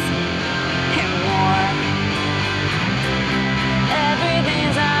hates him more.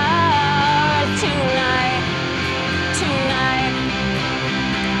 Everything's ours tonight.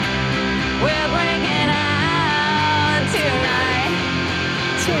 We're breaking out tonight.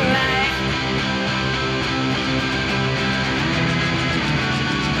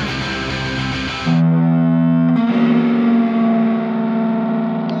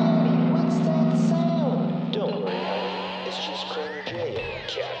 What's that sound? Don't worry, it's just Kramer J and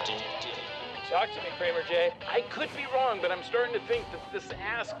Captain D. Talk to me, Kramer J. I could be wrong, but I'm starting to think that this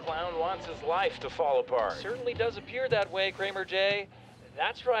ass clown wants his life to fall apart. Certainly does appear that way, Kramer J.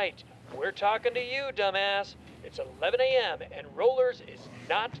 That's right. We're talking to you, dumbass. It's 11 a.m. and Rollers is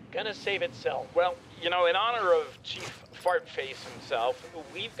not gonna save itself. Well, you know, in honor of Chief Fartface himself,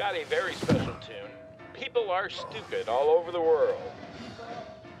 we've got a very special tune. People are stupid all over the world.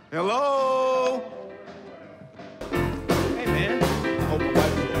 Hello? Hey, man. I hope my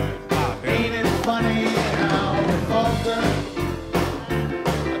wife is alive. Ain't it funny how we falter?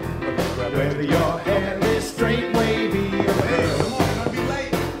 Whether your hair is straight, wavy, or curly. Come on, don't be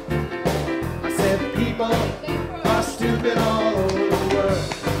late. I said people are stupid all over the world.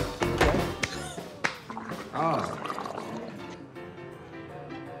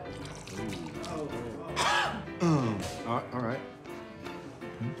 All right.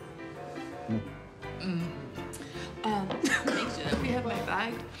 Make sure that we have my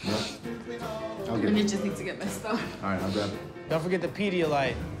bag. I'll get And it it. just needs to get my stuff. All right, I'll grab it. Don't forget the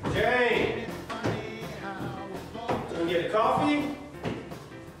Pedialyte. Jane! Gonna get a coffee?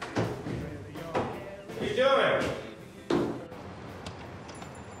 What are you doing?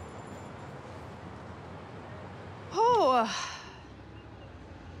 Oh.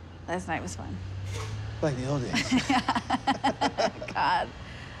 Last night was fun. Like the old days. God,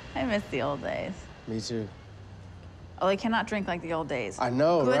 I miss the old days. Me too. Oh, I cannot drink like the old days. I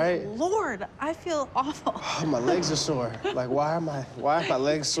know, Good right? Lord, I feel awful. Oh, my legs are sore. Like, why are my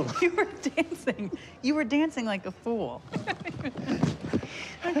legs sore? You were dancing. You were dancing like a fool.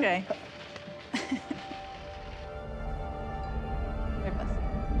 Okay.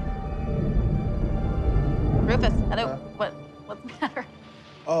 Rufus, hello. What's the matter?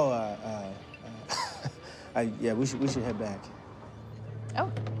 Oh, yeah, we should head back. Oh,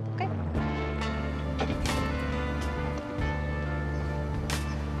 okay.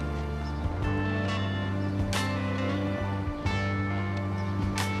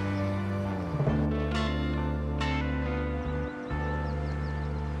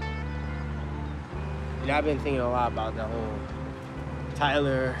 Yeah, I've been thinking a lot about the whole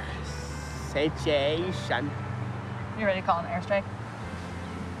Tyler situation. You ready to call an airstrike?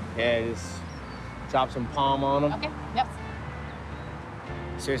 Yeah, just drop some palm on him. Okay, yep.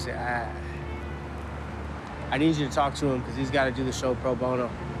 Seriously, I need you to talk to him because he's got to do the show pro bono.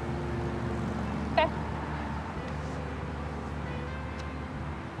 Okay.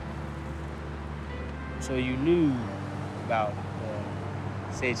 So you knew about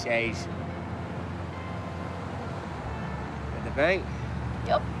the situation at the bank?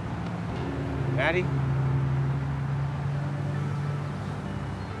 Yep. Maddie?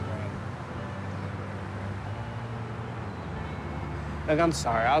 Look, I'm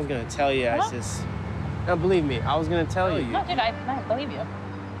sorry. I was gonna tell you. It's just, no, believe me. I was gonna tell you. No, dude, I believe you.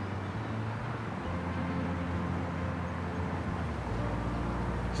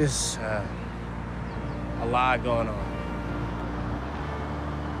 Just a lot going on.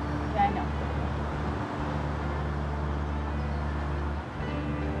 Yeah, I know.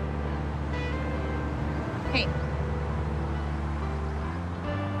 Hey.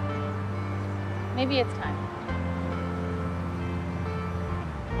 Maybe it's time.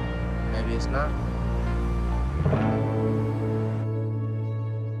 Maybe it's not.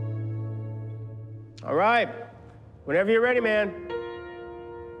 All right. Whenever you're ready, man.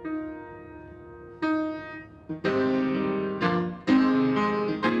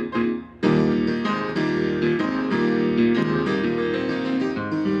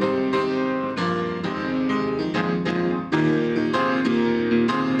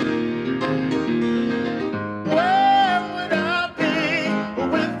 Where would I be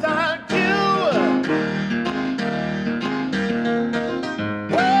without you?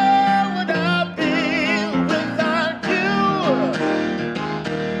 Where would I be without you?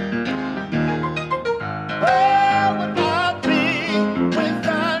 Where would I be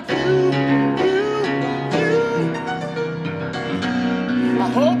without you? I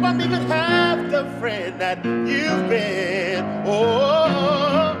hope I'm even half the friend that you've been.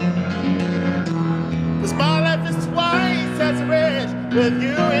 Oh. 'Cause my life is twice as rich with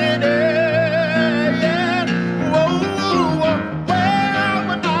you in it. Yeah. Whoa, whoa. Where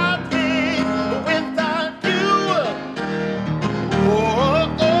would I be without you? Oh,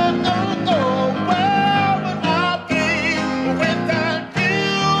 oh, oh, oh. Where would I be without you?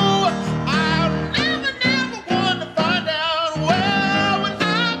 I'll never, never want to find out. Where would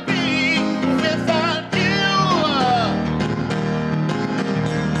I be without you?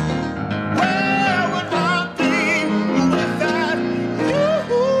 Where would I be without you?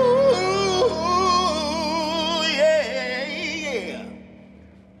 Yeah, yeah.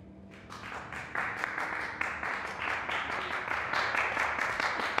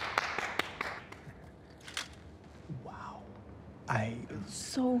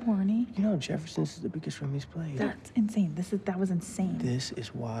 So horny. You know, Jefferson's is the biggest room he's played. That's insane. That was insane. This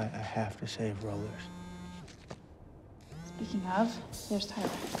is why I have to save rollers. Speaking of, there's Tyler.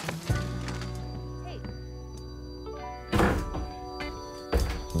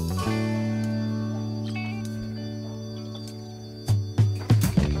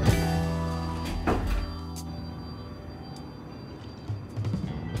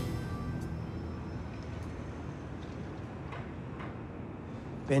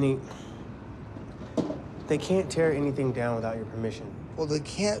 Benny, they can't tear anything down without your permission. Well, they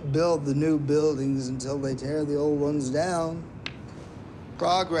can't build the new buildings until they tear the old ones down.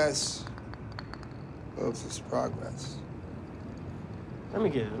 Progress. Folks, it's progress. Let me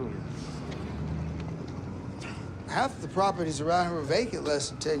get it. Half the properties around here were vacant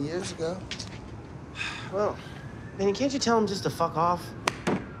less than 10 years ago. Well, Benny, can't you tell him just to fuck off?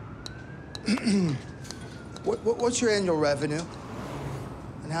 What's your annual revenue?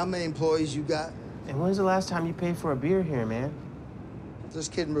 And how many employees you got? And when's the last time you paid for a beer here, man?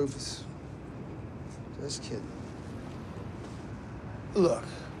 Just kidding, Rufus. Just kidding. Look,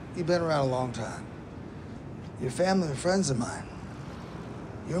 you've been around a long time. Your family are friends of mine.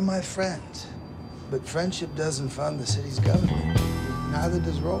 You're my friend. But friendship doesn't fund the city's government. Neither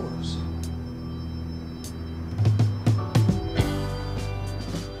does Rollers.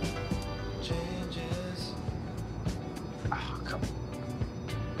 Oh, come on.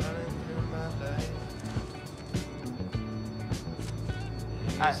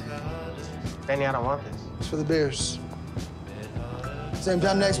 Benny, I don't want this. It's for the beers. Same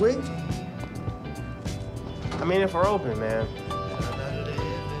time next week? I mean, if we're open, man.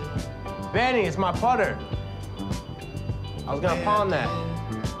 Benny, it's my putter. I was gonna pawn that.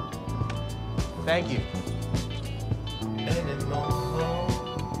 Thank you.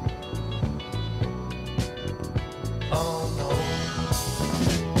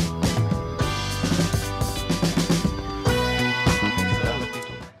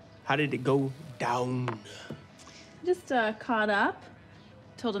 How did it go down? Just caught up.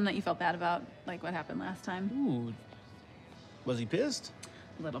 Told him that you felt bad about like what happened last time. Ooh. Was he pissed?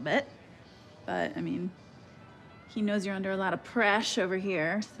 A little bit. But I mean, he knows you're under a lot of pressure over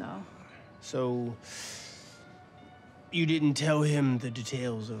here, so. So, you didn't tell him the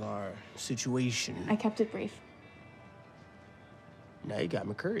details of our situation. I kept it brief. Now you got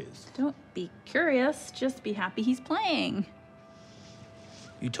me curious. Don't be curious, just be happy he's playing.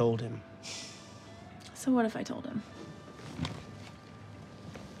 You told him. So what if I told him?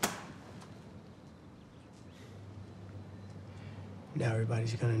 Now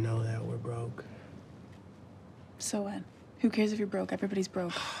everybody's gonna know that we're broke. So what? Who cares if you're broke? Everybody's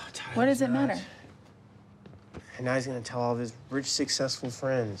broke. What does it matter? And now he's gonna tell all of his rich, successful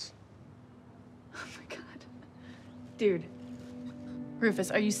friends. Dude.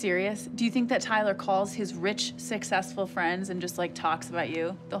 Rufus, are you serious? Do you think that Tyler calls his rich, successful friends and just like talks about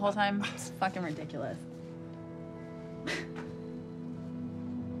you the whole time? It's fucking ridiculous.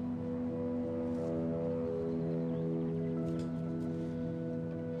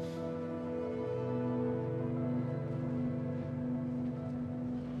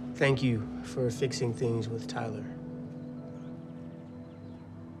 Thank you for fixing things with Tyler.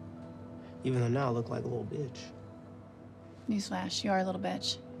 Even though now I look like a little bitch. Newsflash, you are a little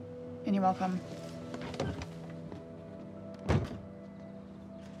bitch. And you're welcome.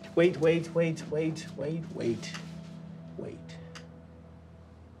 Wait.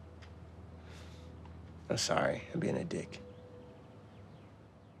 I'm sorry, I'm being a dick.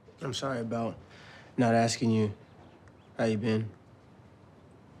 I'm sorry about not asking you how you been.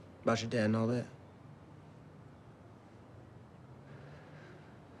 About your dad and all that.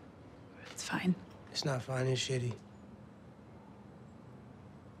 It's fine. It's not fine, it's shitty.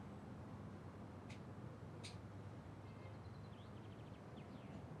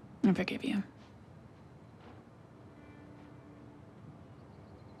 I forgive you.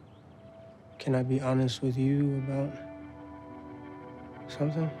 Can I be honest with you about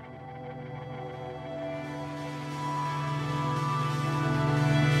something?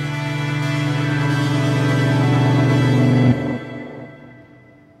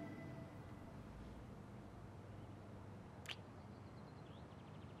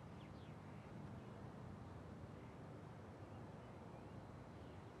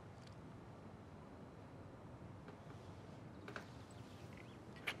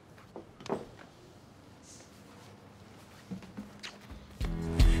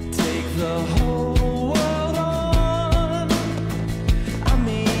 The whole world on. I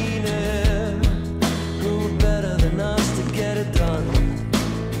mean it. Who better than us to get it done?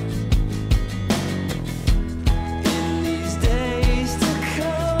 In these days to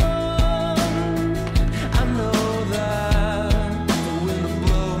come, I know that the wind will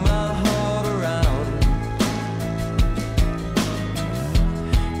blow my heart around.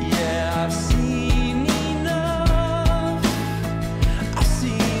 Yeah, I've seen enough. I've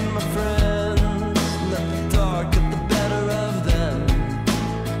seen my friends let the dark get the better of them.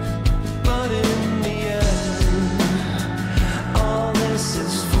 But in the end, all this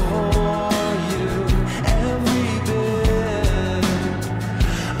is for you. Every bit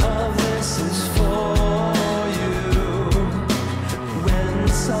of this is for you. When the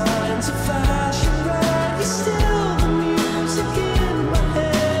signs of fashion red, you still the music in my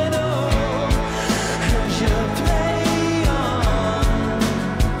head. Oh, and you play on.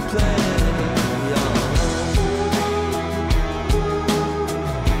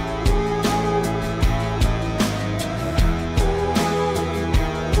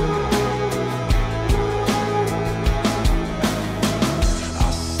 I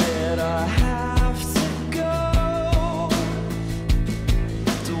said I have to go.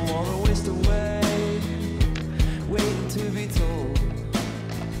 Don't wanna waste away, waiting to be told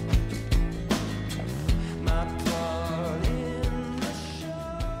my part in the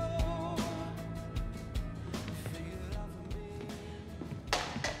show.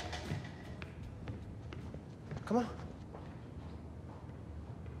 Come on.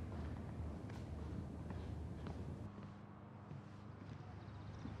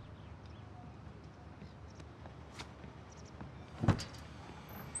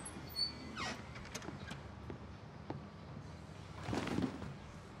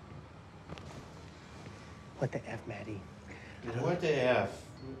 What the F, Maddie? What the F?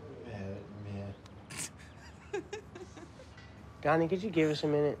 Man. Donnie, could you give us a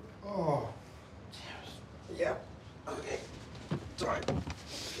minute? Oh. Yeah. Okay. Sorry.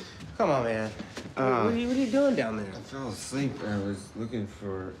 Come on, man. What are you doing down there? I fell asleep. I was looking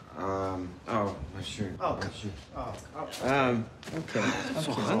for, oh, my shirt. Oh, my shirt. Okay.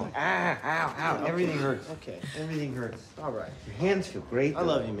 Ow. Everything hurts. Okay. Everything hurts. All right. Your hands feel great. I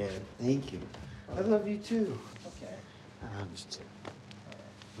love you, man. Thank you. I love you too. Okay. I love you too.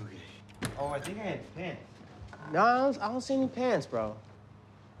 Okay. Oh, I think I had pants. No, I don't see any pants, bro.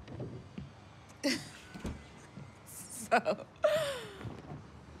 So,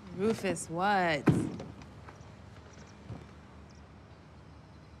 Rufus, what?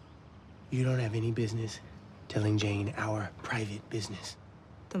 You don't have any business telling Jane our private business.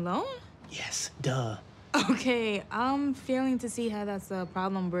 The loan? Yes, duh. Okay, I'm failing to see how that's a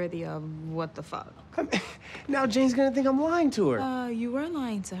problem worthy of what the fuck. Now Jane's gonna think I'm lying to her. You were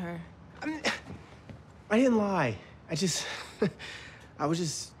lying to her. I didn't lie. I was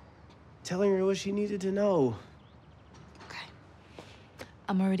just telling her what she needed to know.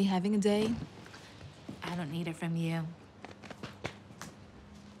 I'm already having a day. I don't need it from you.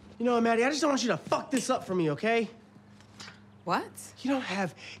 You know what, Maddie? I just don't want you to fuck this up for me, okay? What? You don't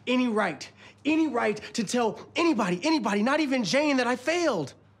have any right to tell anybody, not even Jane, that I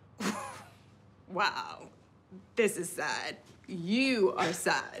failed. Wow. This is sad. You are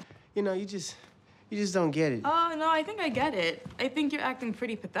sad. You know, you just don't get it. Oh, no, I think I get it. I think you're acting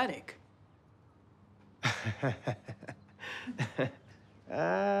pretty pathetic.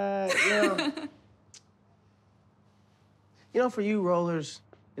 You know, for you, rollers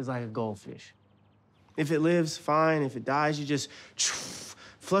is like a goldfish. If it lives, fine. If it dies, you just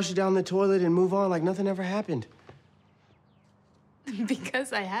flush it down the toilet and move on like nothing ever happened.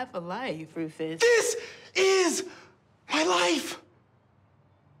 Because I have a life, Rufus. This is my life!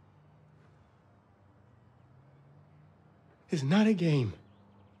 It's not a game.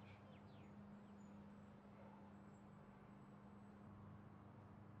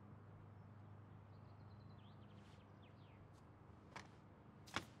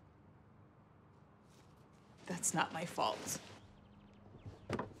 That's not my fault.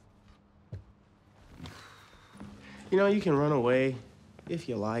 You know, you can run away if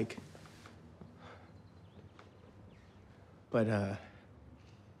you like. But,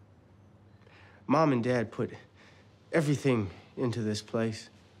 Mom and Dad put everything into this place.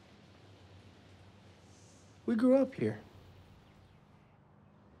 We grew up here.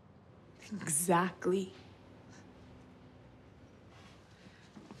 Exactly.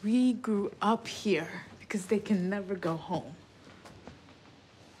 We grew up here because they can never go home.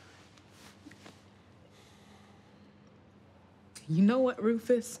 You know what,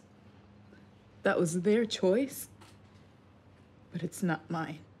 Rufus? That was their choice, but it's not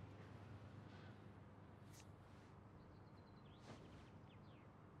mine.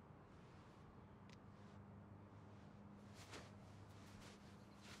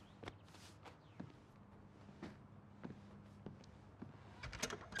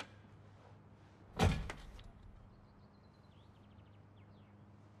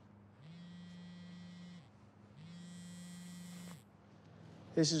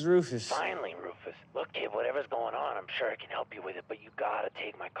 This is Rufus. Finally, Rufus. Look, kid, whatever's going on, I'm sure I can help you with it, but you gotta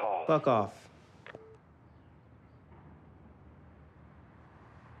take my call. Fuck off.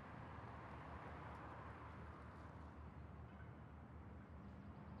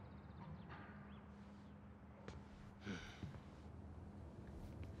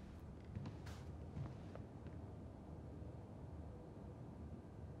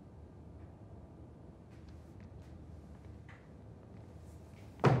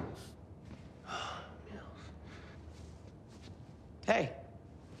 Hey,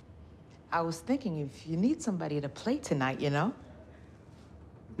 I was thinking if you need somebody to play tonight, you know?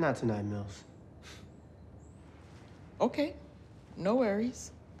 Not tonight, Mills. Okay, no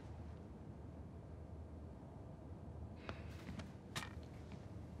worries.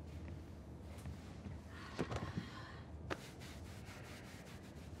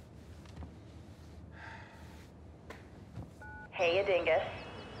 Hey, you dingus.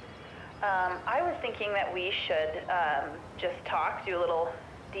 I was thinking that we should just talk, do a little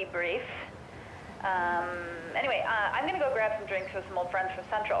debrief. Anyway, I'm gonna go grab some drinks with some old friends from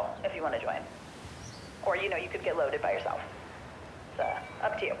Central, if you want to join. Or, you know, you could get loaded by yourself. It's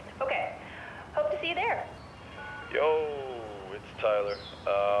up to you. Okay, hope to see you there. Yo, it's Tyler.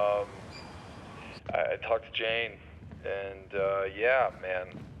 I talked to Jane, and yeah, man,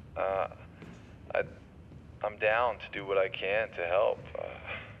 I'm down to do what I can to help.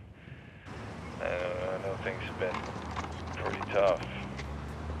 I know things have been pretty tough.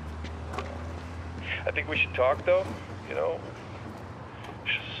 I think we should talk, though, you know? We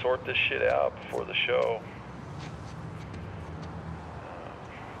should sort this shit out before the show.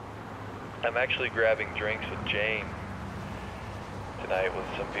 I'm actually grabbing drinks with Jane tonight with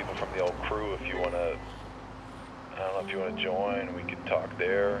some people from the old crew. If you want to, I don't know if you want to join, we could talk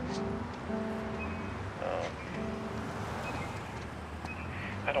there.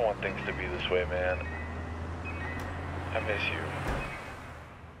 I don't want things to be this way, man. I miss you.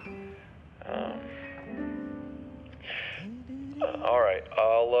 All right,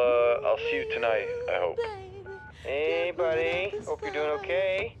 I'll see you tonight, I hope. Hey, buddy. Hope you're doing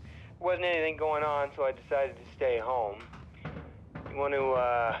okay. Wasn't anything going on, so I decided to stay home. You want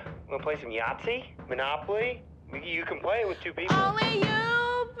to play some Yahtzee? Monopoly? You can play it with two people. Only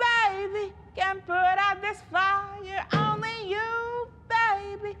you, baby, can put out this fire. Only you,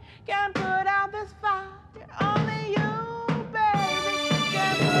 baby, can put out this fire. Only you, baby,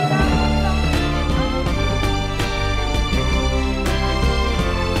 can put out this fire.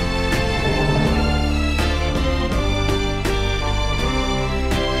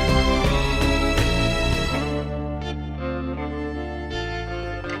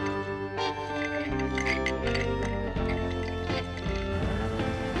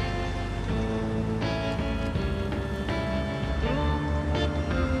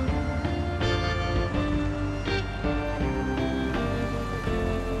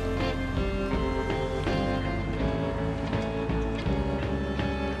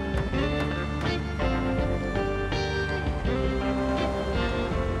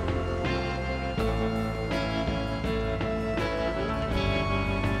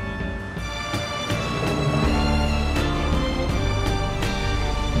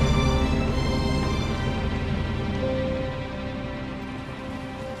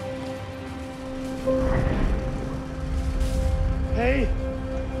 Hey!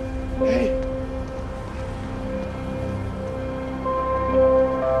 Hey!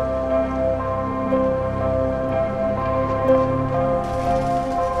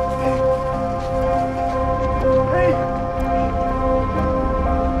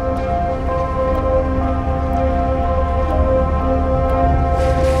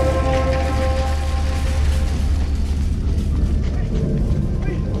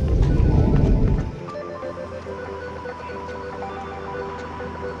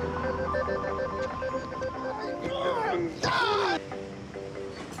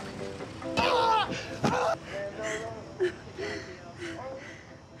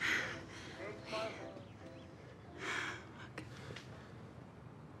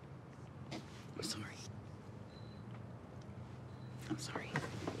 I'm sorry. I'm sorry.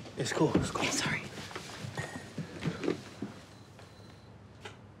 It's cool. It's cool. I'm sorry.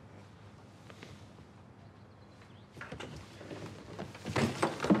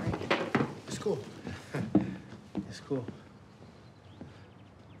 It's cool. It's cool.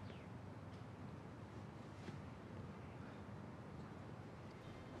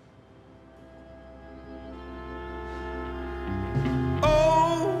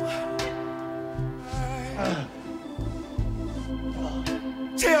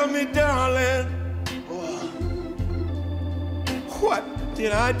 Tell me, darling, what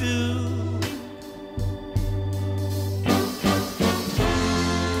did I do?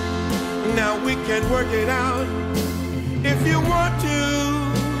 Now we can work it out if you want to.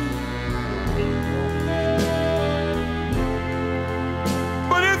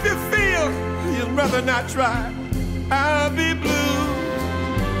 But if you feel you'd rather not try, I'll be blue.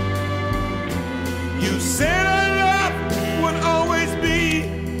 You said our love would always be.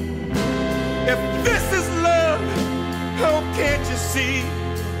 If this is love, oh, can't you see?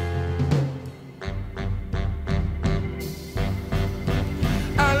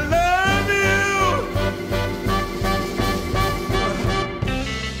 I love you.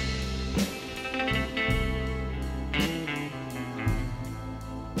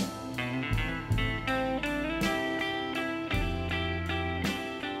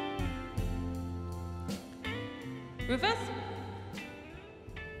 Rufus?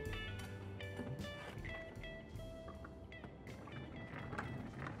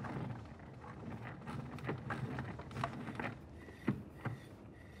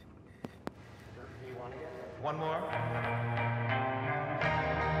 One more.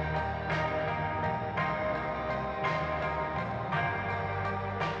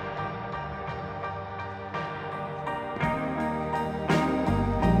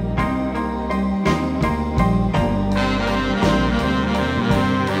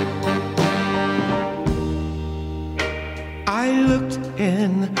 I looked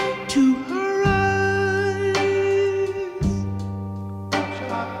into her eyes.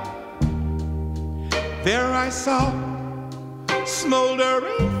 There I saw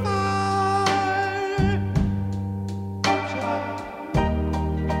smoldering fire.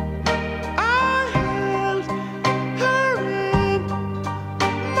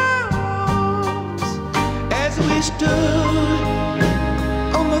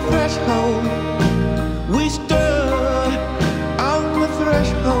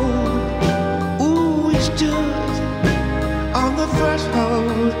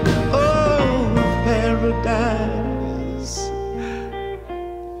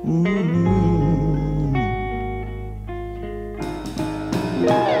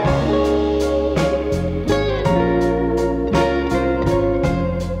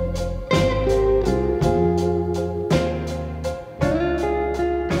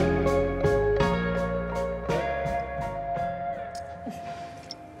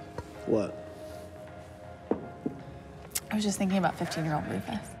 What? I was just thinking about 15-year-old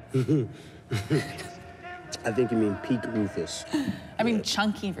Rufus. I think you mean peak Rufus. I mean,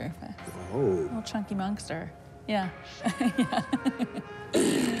 chunky Rufus. Oh. Little chunky monkster. Yeah. Yeah.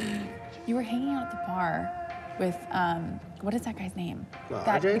 You were hanging out at the bar with, what is that guy's name?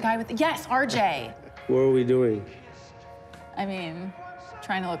 RJ? The guy with, yes, RJ. What are we doing? I mean,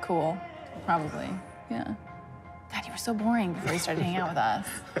 trying to look cool, probably. Yeah. God, you were so boring before you started hanging out with us.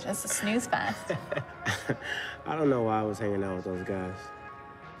 Just a snooze fest. I don't know why I was hanging out with those guys.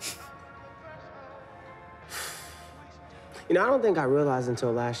 You know, I don't think I realized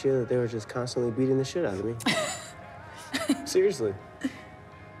until last year that they were just constantly beating the shit out of me. Seriously.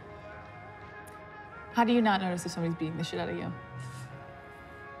 How do you not notice if somebody's beating the shit out of you?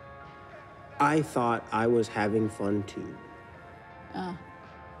 I thought I was having fun too. Oh.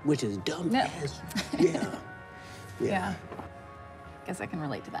 Which is dumb. No. Yeah. Yeah. Guess I can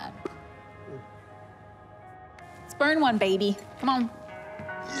relate to that. Let's burn one, baby. Come on.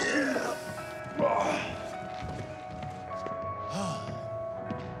 Yeah.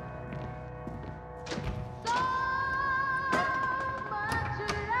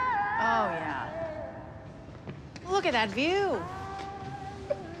 Oh, yeah. Look at that view.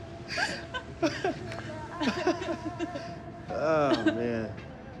 Oh, man.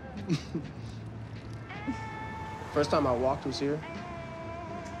 First time I walked was here.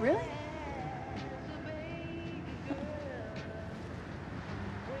 Really?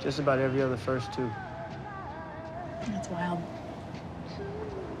 Just about every other first too. That's wild.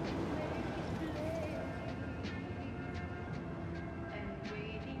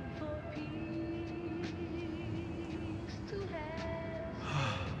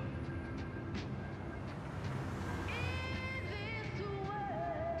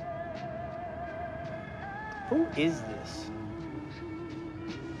 Who is this?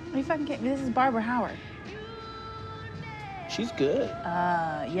 Are you fucking kidding me? This is Barbara Howard. She's good.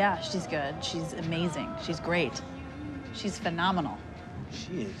 Yeah, she's good. She's amazing. She's great. She's phenomenal.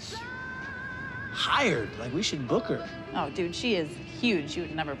 She is hired. Like, we should book her. Oh, dude, she is huge. She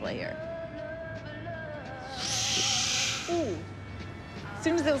would never play here. Ooh. As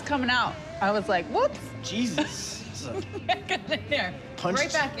soon as it was coming out, I was like, whoops. Jesus. It's a Get in there. Punch-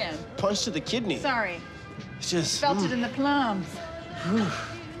 Right back in. punch to the kidney. Sorry. It's just Felt it in the plums.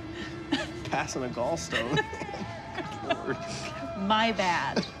 passing a gallstone. My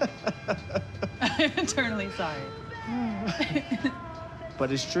bad. I'm eternally sorry.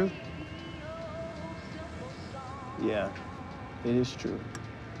 But it's true. Yeah, it is true.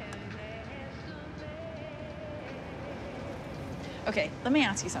 Okay, let me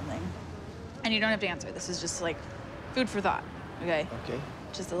ask you something. And you don't have to answer. This is just like food for thought, okay? Okay.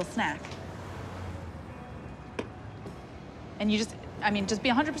 Just a little snack. And you just, I mean, just be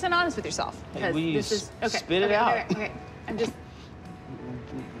 100% honest with yourself. Hey, Because will you this is, okay. spit it okay, out? Okay. I'm just,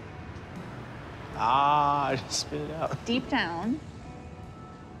 I just spit it out. deep down,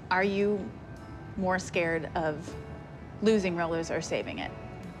 are you more scared of losing rollers or saving it?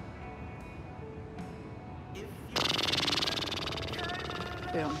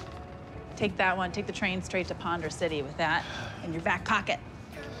 Boom. Take that one, take the train straight to Ponder City with that in your back pocket.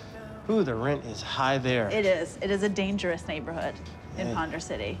 Ooh, the rent is high there. It is. It is a dangerous neighborhood in Hey. Ponder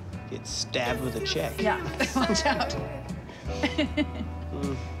City. Get stabbed with a check. Yeah, watch out.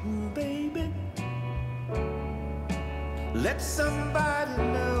 Baby, let somebody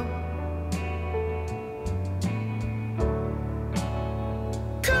know.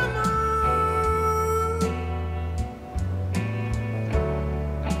 Come on,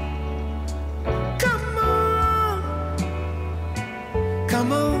 come on,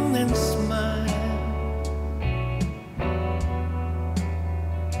 come on and smile.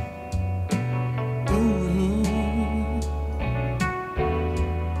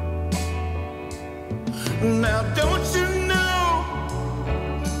 Now don't you know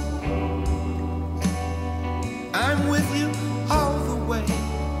I'm with you all the way.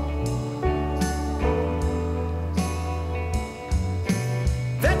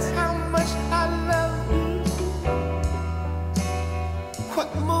 That's how much I love you. What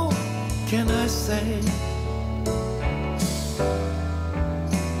more can I say?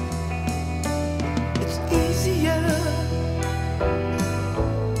 It's easier.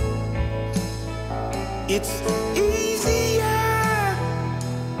 It's easier.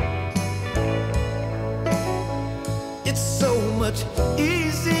 It's so much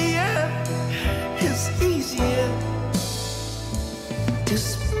easier. It's easier to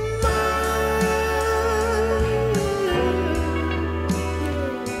smile.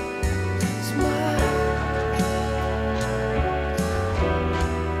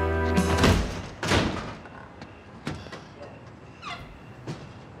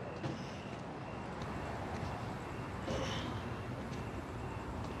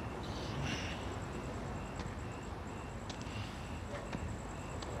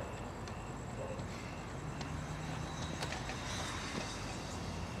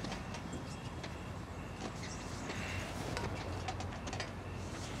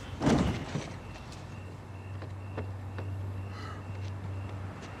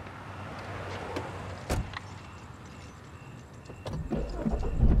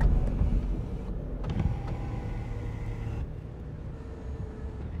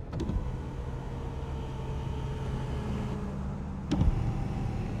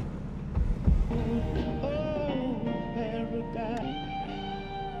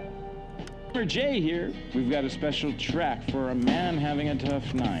 Jay here. We've got a special track for a man having a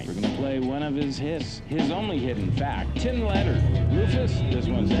tough night. We're gonna play one of his hits, his only hit, in fact. 10 letter. Rufus, this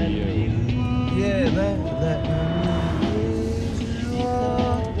one's for you. Yeah,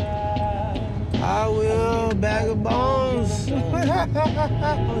 I will bag of bones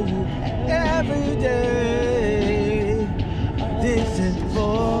every day. This is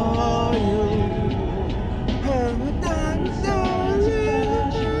for you.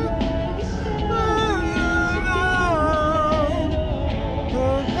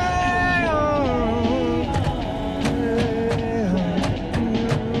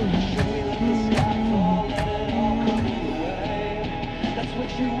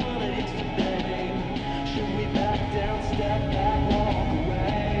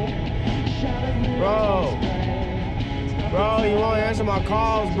 Bro, you won't answer my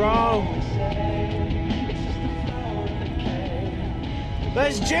calls, bro.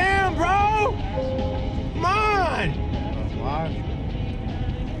 Let's jam, bro. Come on.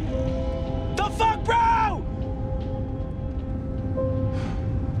 The fuck, bro?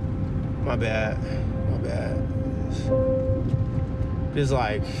 My bad. Just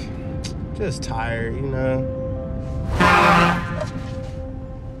like, just tired, you know?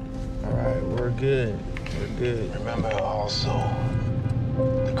 All right, we're good. Remember also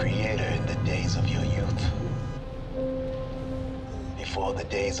the Creator in the days of your youth. Before the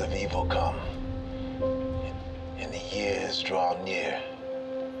days of evil come, and the years draw near,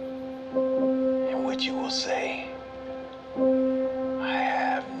 in which you will say, I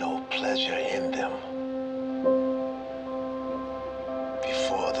have no pleasure in them.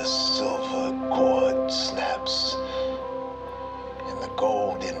 Before the silver cord snaps, and the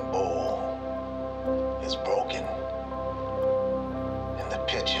golden bowl is broken, and the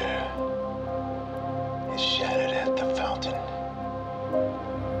pitcher is shattered at the fountain,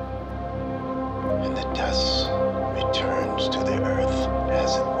 and the dust returns to the earth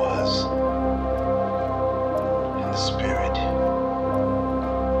as it was, and the spirit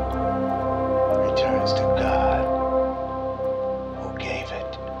returns to God who gave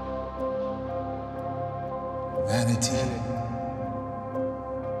it. Vanity.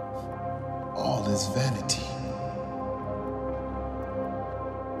 All is vanity.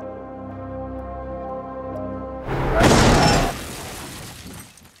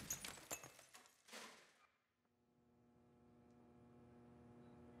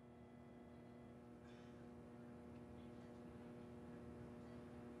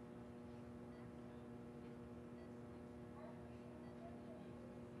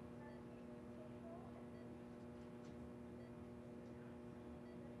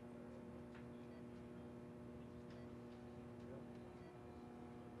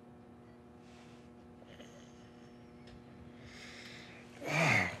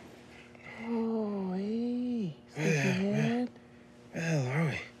 Oh, hey. Where the hell are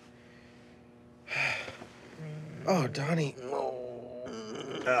we? Oh, Donnie.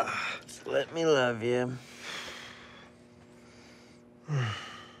 Let me love you.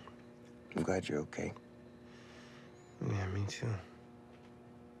 I'm glad you're okay. Yeah, me too.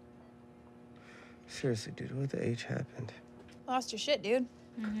 Seriously, dude, what the H happened? Lost your shit, dude.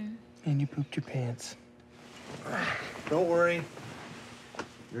 And you pooped your pants. Don't worry.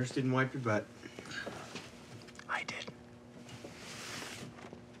 Nurse didn't wipe your butt. I did.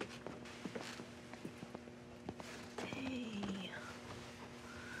 Hey.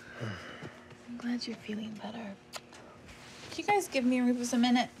 I'm glad you're feeling better. Can you guys give me and Rufus a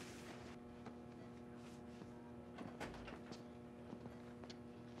minute?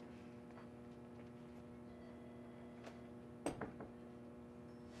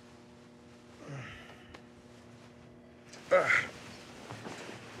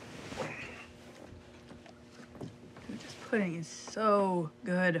 Dude, this pudding is so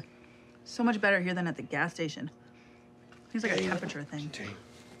good. So much better here than at the gas station. It's like a temperature thing.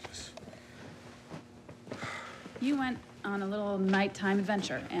 You went on a little nighttime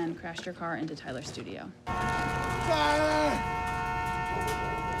adventure and crashed your car into Tyler's studio.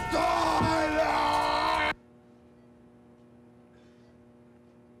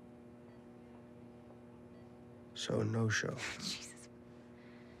 So, no show. Jesus.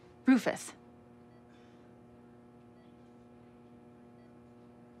 Rufus.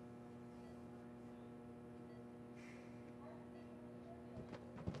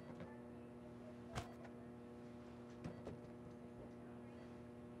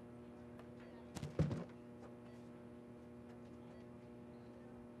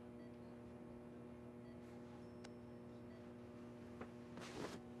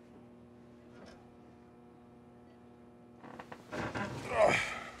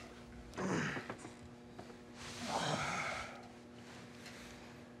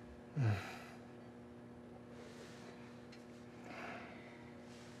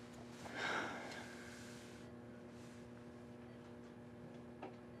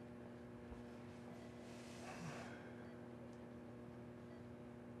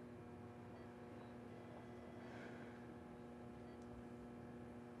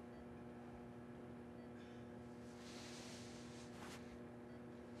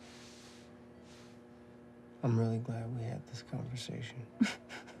 I'm really glad we had this conversation.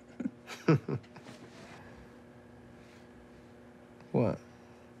 What?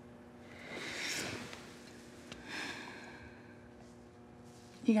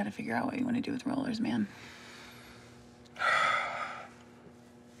 You gotta figure out what you want to do with rollers, man.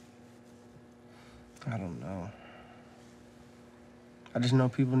 I don't know. I just know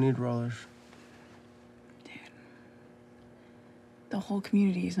people need rollers. The whole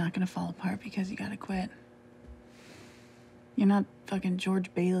community is not gonna fall apart because you gotta quit. You're not fucking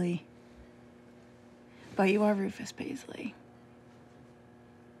George Bailey. But you are Rufus Paisley.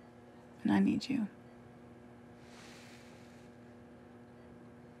 And I need you.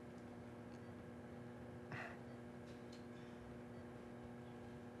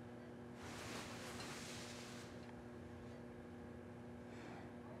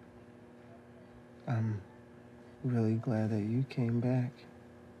 I'm really glad that you came back.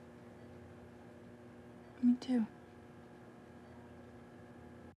 Me too.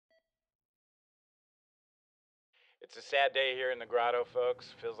 It's a sad day here in the grotto,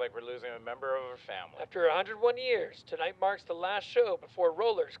 folks. Feels like we're losing a member of our family. After 101 years, tonight marks the last show before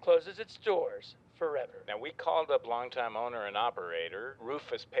Rollers closes its doors forever. Now, we called up longtime owner and operator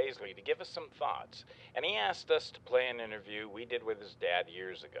Rufus Paisley to give us some thoughts, and he asked us to play an interview we did with his dad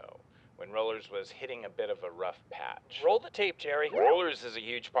years ago, when Rollers was hitting a bit of a rough patch. Roll the tape, Jerry. Rollers is a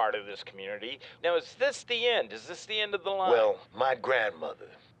huge part of this community. Now, is this the end? Is this the end of the line? Well, my grandmother,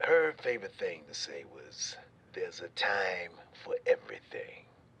 her favorite thing to say was, there's a time for everything.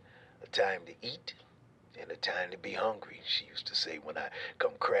 A time to eat and a time to be hungry, she used to say when I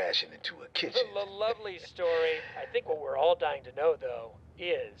come crashing into a kitchen. A lovely story. I think what we're all dying to know, though,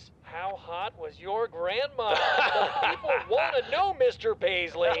 is how hot was your grandmother? The people want to know, Mr.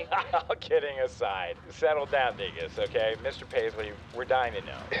 Paisley. All kidding aside, settle down, Dingus, okay? Mr. Paisley, we're dying to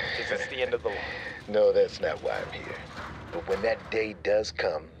know. Is this the end of the line? No, that's not why I'm here. But when that day does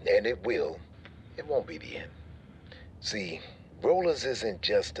come, and it will, it won't be the end. See, Rollers isn't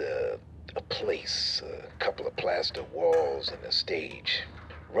just a place, a couple of plaster walls and a stage.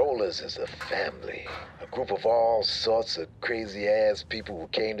 Rollers is a family, a group of all sorts of crazy-ass people who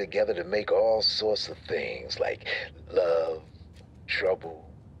came together to make all sorts of things, like love, trouble,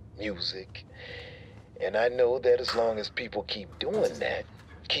 music. And I know that as long as people keep doing that,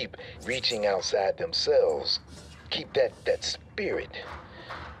 keep reaching outside themselves, keep that spirit,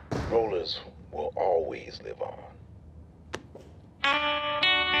 Rollers will always live on.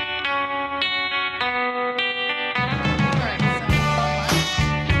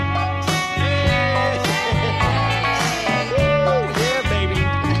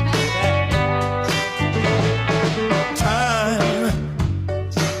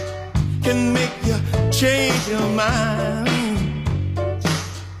 Change your mind,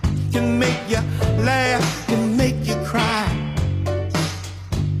 can make you laugh, can make you cry.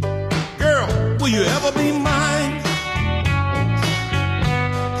 Girl, will you ever be mine?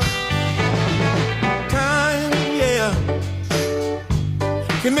 Time, yeah,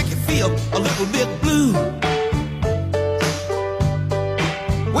 can make you feel a little bit blue.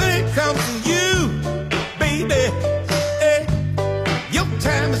 When it comes to you, baby, hey, your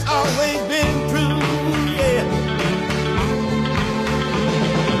time is always